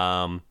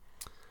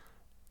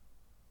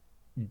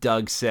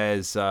 Doug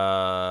says,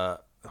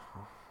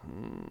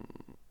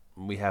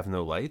 we have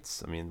no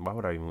lights. Why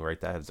would I even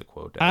write that as a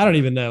quote down? I don't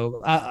even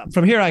know.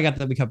 From here, I got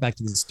that we come back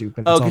to the stoop.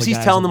 Because he's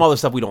telling them all the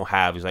stuff we don't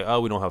have. He's like,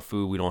 oh, we don't have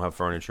food. We don't have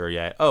furniture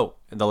yet. Oh,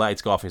 and the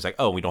lights go off. And he's like,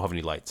 oh, we don't have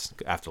any lights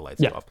after the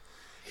lights go off.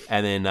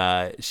 And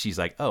then she's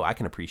like, oh, I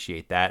can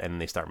appreciate that. And then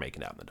they start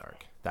making out in the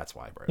dark. That's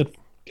why, bro.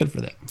 Good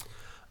for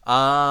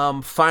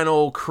them.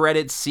 Final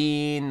credit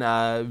scene.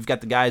 We've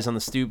got the guys on the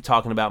stoop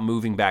talking about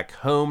moving back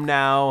home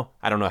now.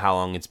 I don't know how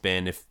long it's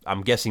been.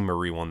 I'm guessing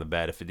Marie won the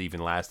bet if it even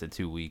lasted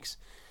 2 weeks.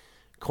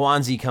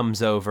 Kwanzi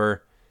comes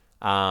over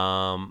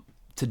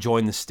to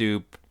join the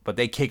stoop, but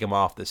they kick him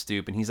off the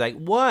stoop. And he's like,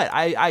 what?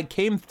 I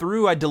came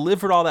through. I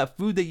delivered all that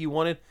food that you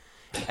wanted.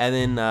 And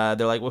then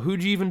they're like, well,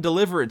 who'd you even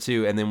deliver it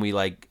to? And then we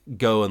like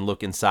go and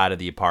look inside of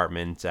the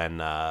apartment, and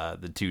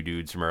the two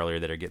dudes from earlier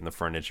that are getting the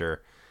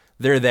furniture,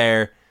 they're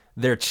there.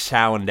 They're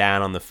chowing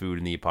down on the food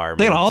in the apartment.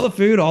 They got all the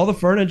food, all the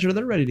furniture.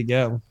 They're ready to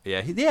go.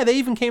 Yeah. They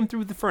even came through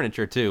with the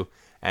furniture too.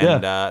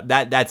 And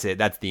that's it.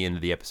 That's the end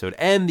of the episode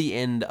and the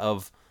end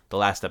of the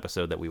last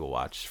episode that we will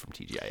watch from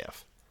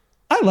TGIF.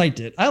 I liked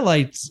it. I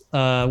liked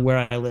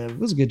Where I Live. It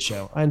was a good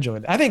show. I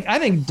enjoyed it. I think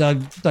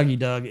Dougie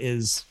Doug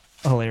is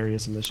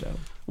hilarious in the show.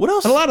 What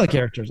else? And a lot of the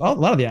characters, a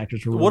lot of the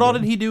actors were. Really what all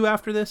good. did he do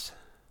after this?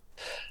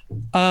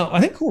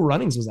 I think Cool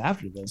Runnings was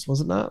after this, was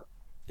it not?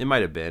 It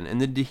might have been.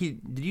 And then did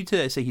you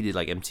say he did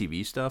like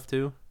MTV stuff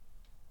too?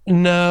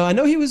 No, I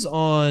know he was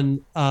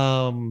on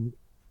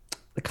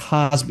the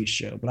Cosby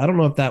Show, but I don't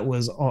know if that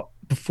was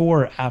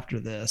before or after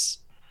this.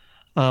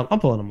 I'm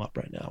pulling them up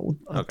right now.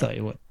 I'll tell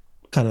you what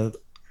kind of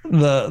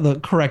the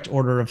correct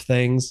order of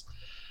things.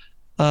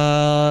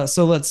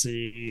 So let's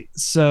see.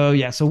 So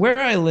Where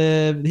I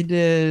Live, he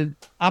did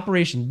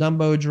Operation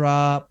Dumbo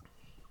Drop.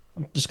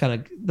 I'm just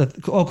kind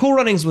of Cool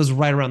Runnings was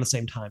right around the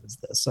same time as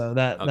this. So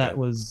that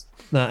was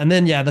and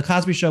then the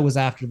Cosby Show was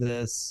after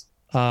this.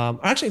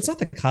 Actually, it's not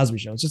the Cosby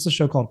Show. It's just a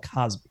show called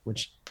Cosby,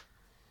 which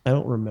I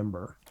don't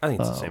remember. I think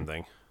it's the same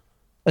thing.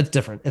 It's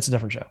different. It's a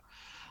different show.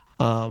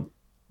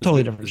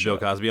 Totally different. Is Bill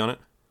Cosby on it?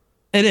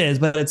 It is,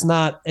 but it's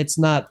not. It's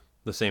not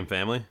the same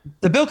family.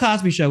 The Bill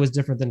Cosby Show is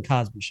different than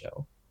Cosby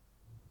Show.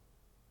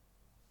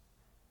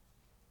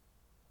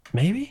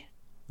 Maybe.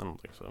 I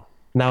don't think so.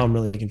 Now I'm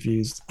really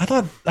confused. I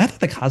thought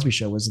the Cosby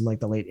Show was in like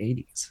the late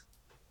 '80s.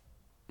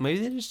 Maybe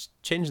they just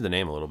changed the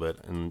name a little bit,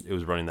 and it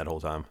was running that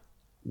whole time.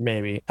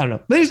 Maybe, I don't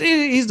know. But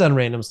he's done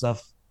random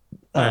stuff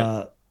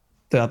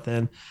throughout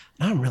then.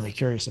 Now I'm really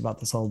curious about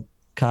this whole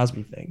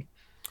Cosby thing.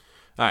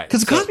 All right,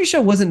 because the Cosby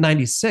Show wasn't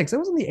 '96; it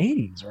was in the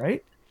 '80s,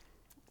 right?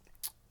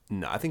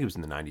 No, I think it was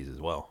in the '90s as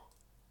well.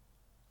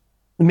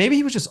 Maybe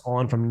he was just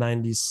on from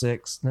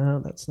 '96. No,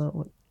 that's not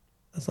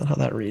how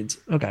that reads.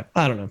 Okay,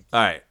 I don't know.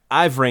 All right,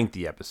 I've ranked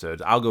the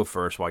episodes. I'll go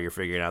first while you're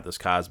figuring out this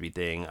Cosby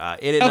thing.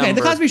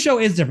 The Cosby Show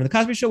is different. The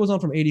Cosby Show was on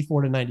from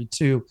 '84 to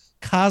 '92.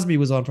 Cosby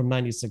was on from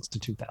 '96 to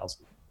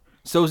 2000.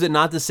 So is it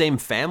not the same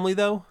family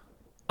though?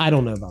 I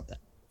don't know about that.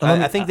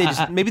 I think they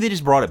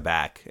just brought it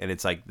back, and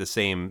it's like the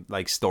same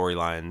like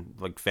storyline,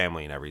 like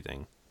family and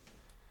everything.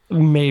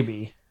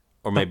 Maybe.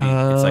 Or maybe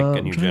it's like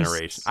a new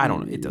generation. I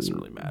don't know. It doesn't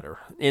really matter.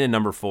 In at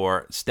number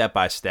 4, Step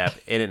by Step.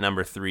 In at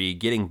number 3,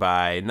 Getting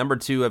By. Number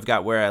 2, I've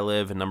got Where I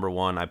Live. And number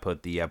 1, I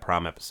put the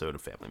prom episode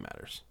of Family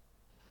Matters.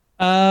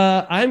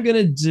 I'm going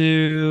to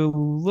do a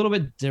little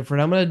bit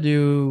different. I'm going to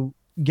do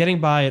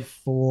Getting By at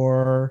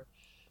 4,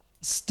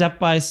 Step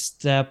by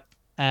Step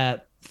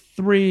at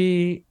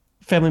 3,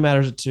 Family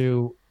Matters at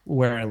 2,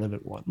 Where I Live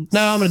at 1.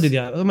 No, I'm going to do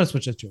I'm going to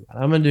switch those two.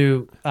 I'm going to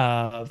do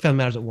Family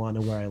Matters at 1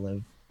 and Where I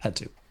Live at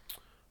 2.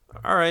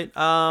 All right.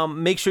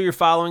 Make sure you're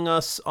following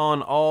us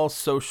on all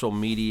social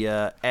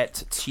media at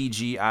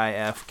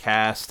TGIF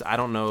Cast. I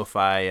don't know if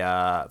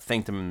I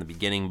thanked him in the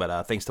beginning,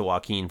 but thanks to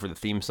Joaquin for the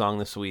theme song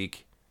this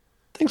week.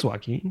 Thanks,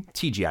 Joaquin.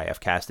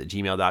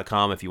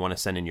 TGIFcast@gmail.com if you want to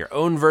send in your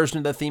own version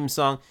of the theme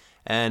song.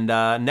 And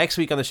next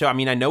week on the show, I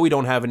mean, I know we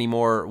don't have any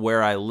more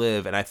Where I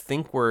Live, and I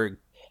think we're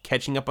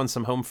catching up on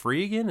some Home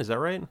Free again. Is that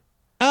right?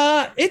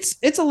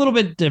 It's a little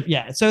bit different.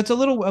 Yeah, so it's a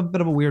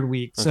bit of a weird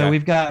week. So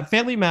we've got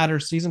Family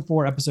Matters season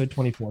 4, episode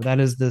 24.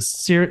 That is the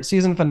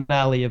season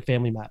finale of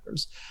Family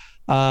Matters.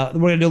 We're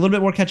gonna do a little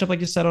bit more catch up, like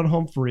you said, on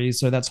Home Free.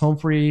 So that's Home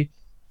Free,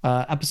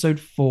 episode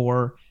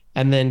 4,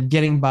 and then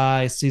Getting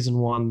By season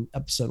 1,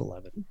 episode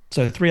 11.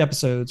 So 3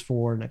 episodes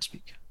for next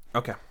week.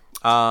 Okay.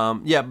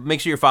 Make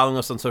sure you're following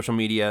us on social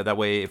media. That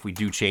way, if we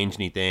do change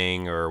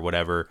anything or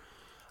whatever.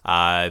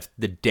 If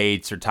the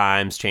dates or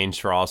times change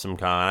for Awesome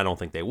Con, I don't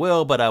think they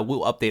will, but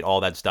we'll update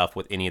all that stuff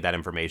with any of that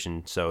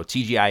information. So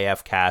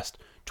TGIF Cast,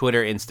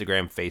 Twitter,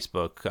 Instagram,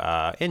 Facebook,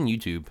 and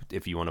YouTube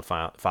if you want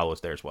to follow us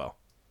there as well.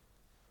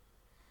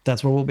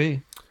 That's where we'll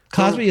be.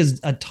 Cosby is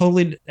a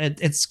totally.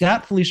 It's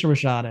got Felicia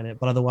Rashad in it,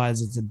 but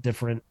otherwise it's a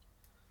different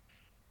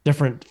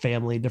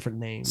family, different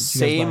names.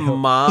 Same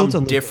mom,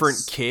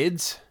 different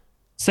kids.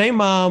 Same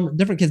mom,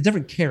 different kids,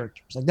 different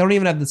characters. Like they don't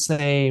even have the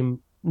same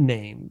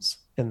names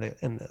in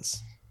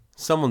this.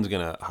 Someone's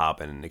gonna hop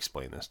in and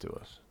explain this to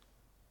us.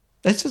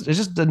 It's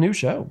just a new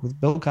show with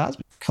Bill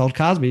Cosby called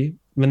Cosby.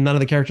 I mean, none of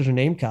the characters are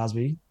named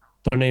Cosby.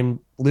 They're named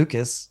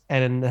Lucas,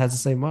 and it has the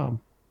same mom.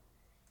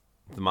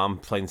 The mom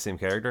playing the same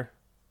character?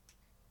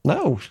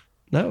 No.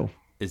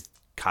 Is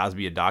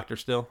Cosby a doctor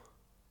still?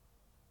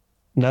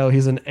 No, he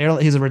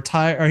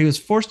was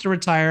forced to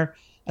retire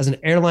as an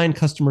airline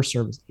customer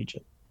service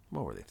agent.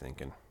 What were they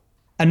thinking?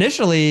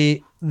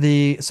 Initially,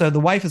 the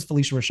wife is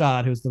Felicia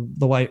Rashad, who's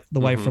the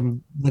wife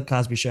from the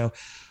Cosby Show.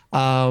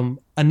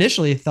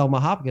 Initially, Thelma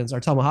Hopkins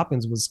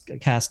was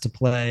cast to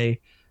play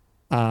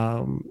the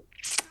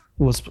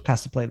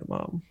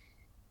mom.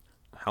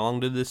 How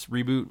long did this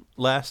reboot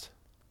last?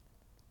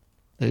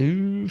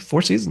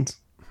 4 seasons.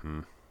 Mm-hmm.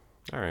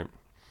 All right.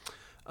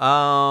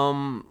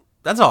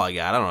 That's all I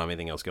got. I don't have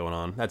anything else going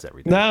on. That's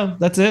everything. No,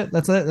 that's it.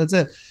 That's it. It's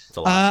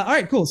a lot. All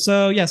right, cool.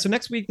 So yeah, so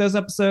next week those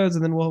episodes,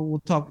 and then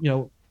we'll talk.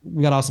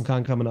 We got Awesome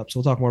Con coming up, so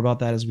we'll talk more about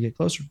that as we get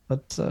closer.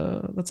 But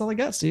that's all I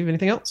got. Steve,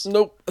 anything else?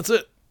 Nope. That's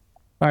it.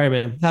 All right,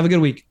 man. Have a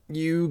good week.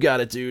 You got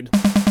it, dude.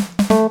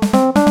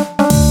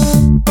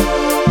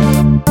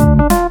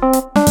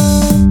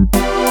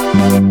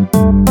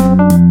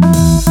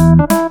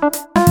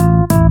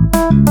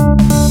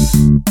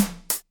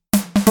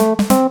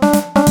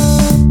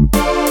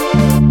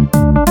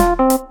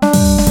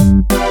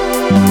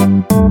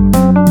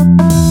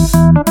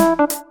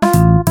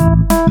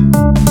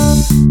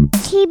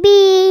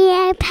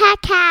 TBA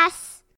Podcast.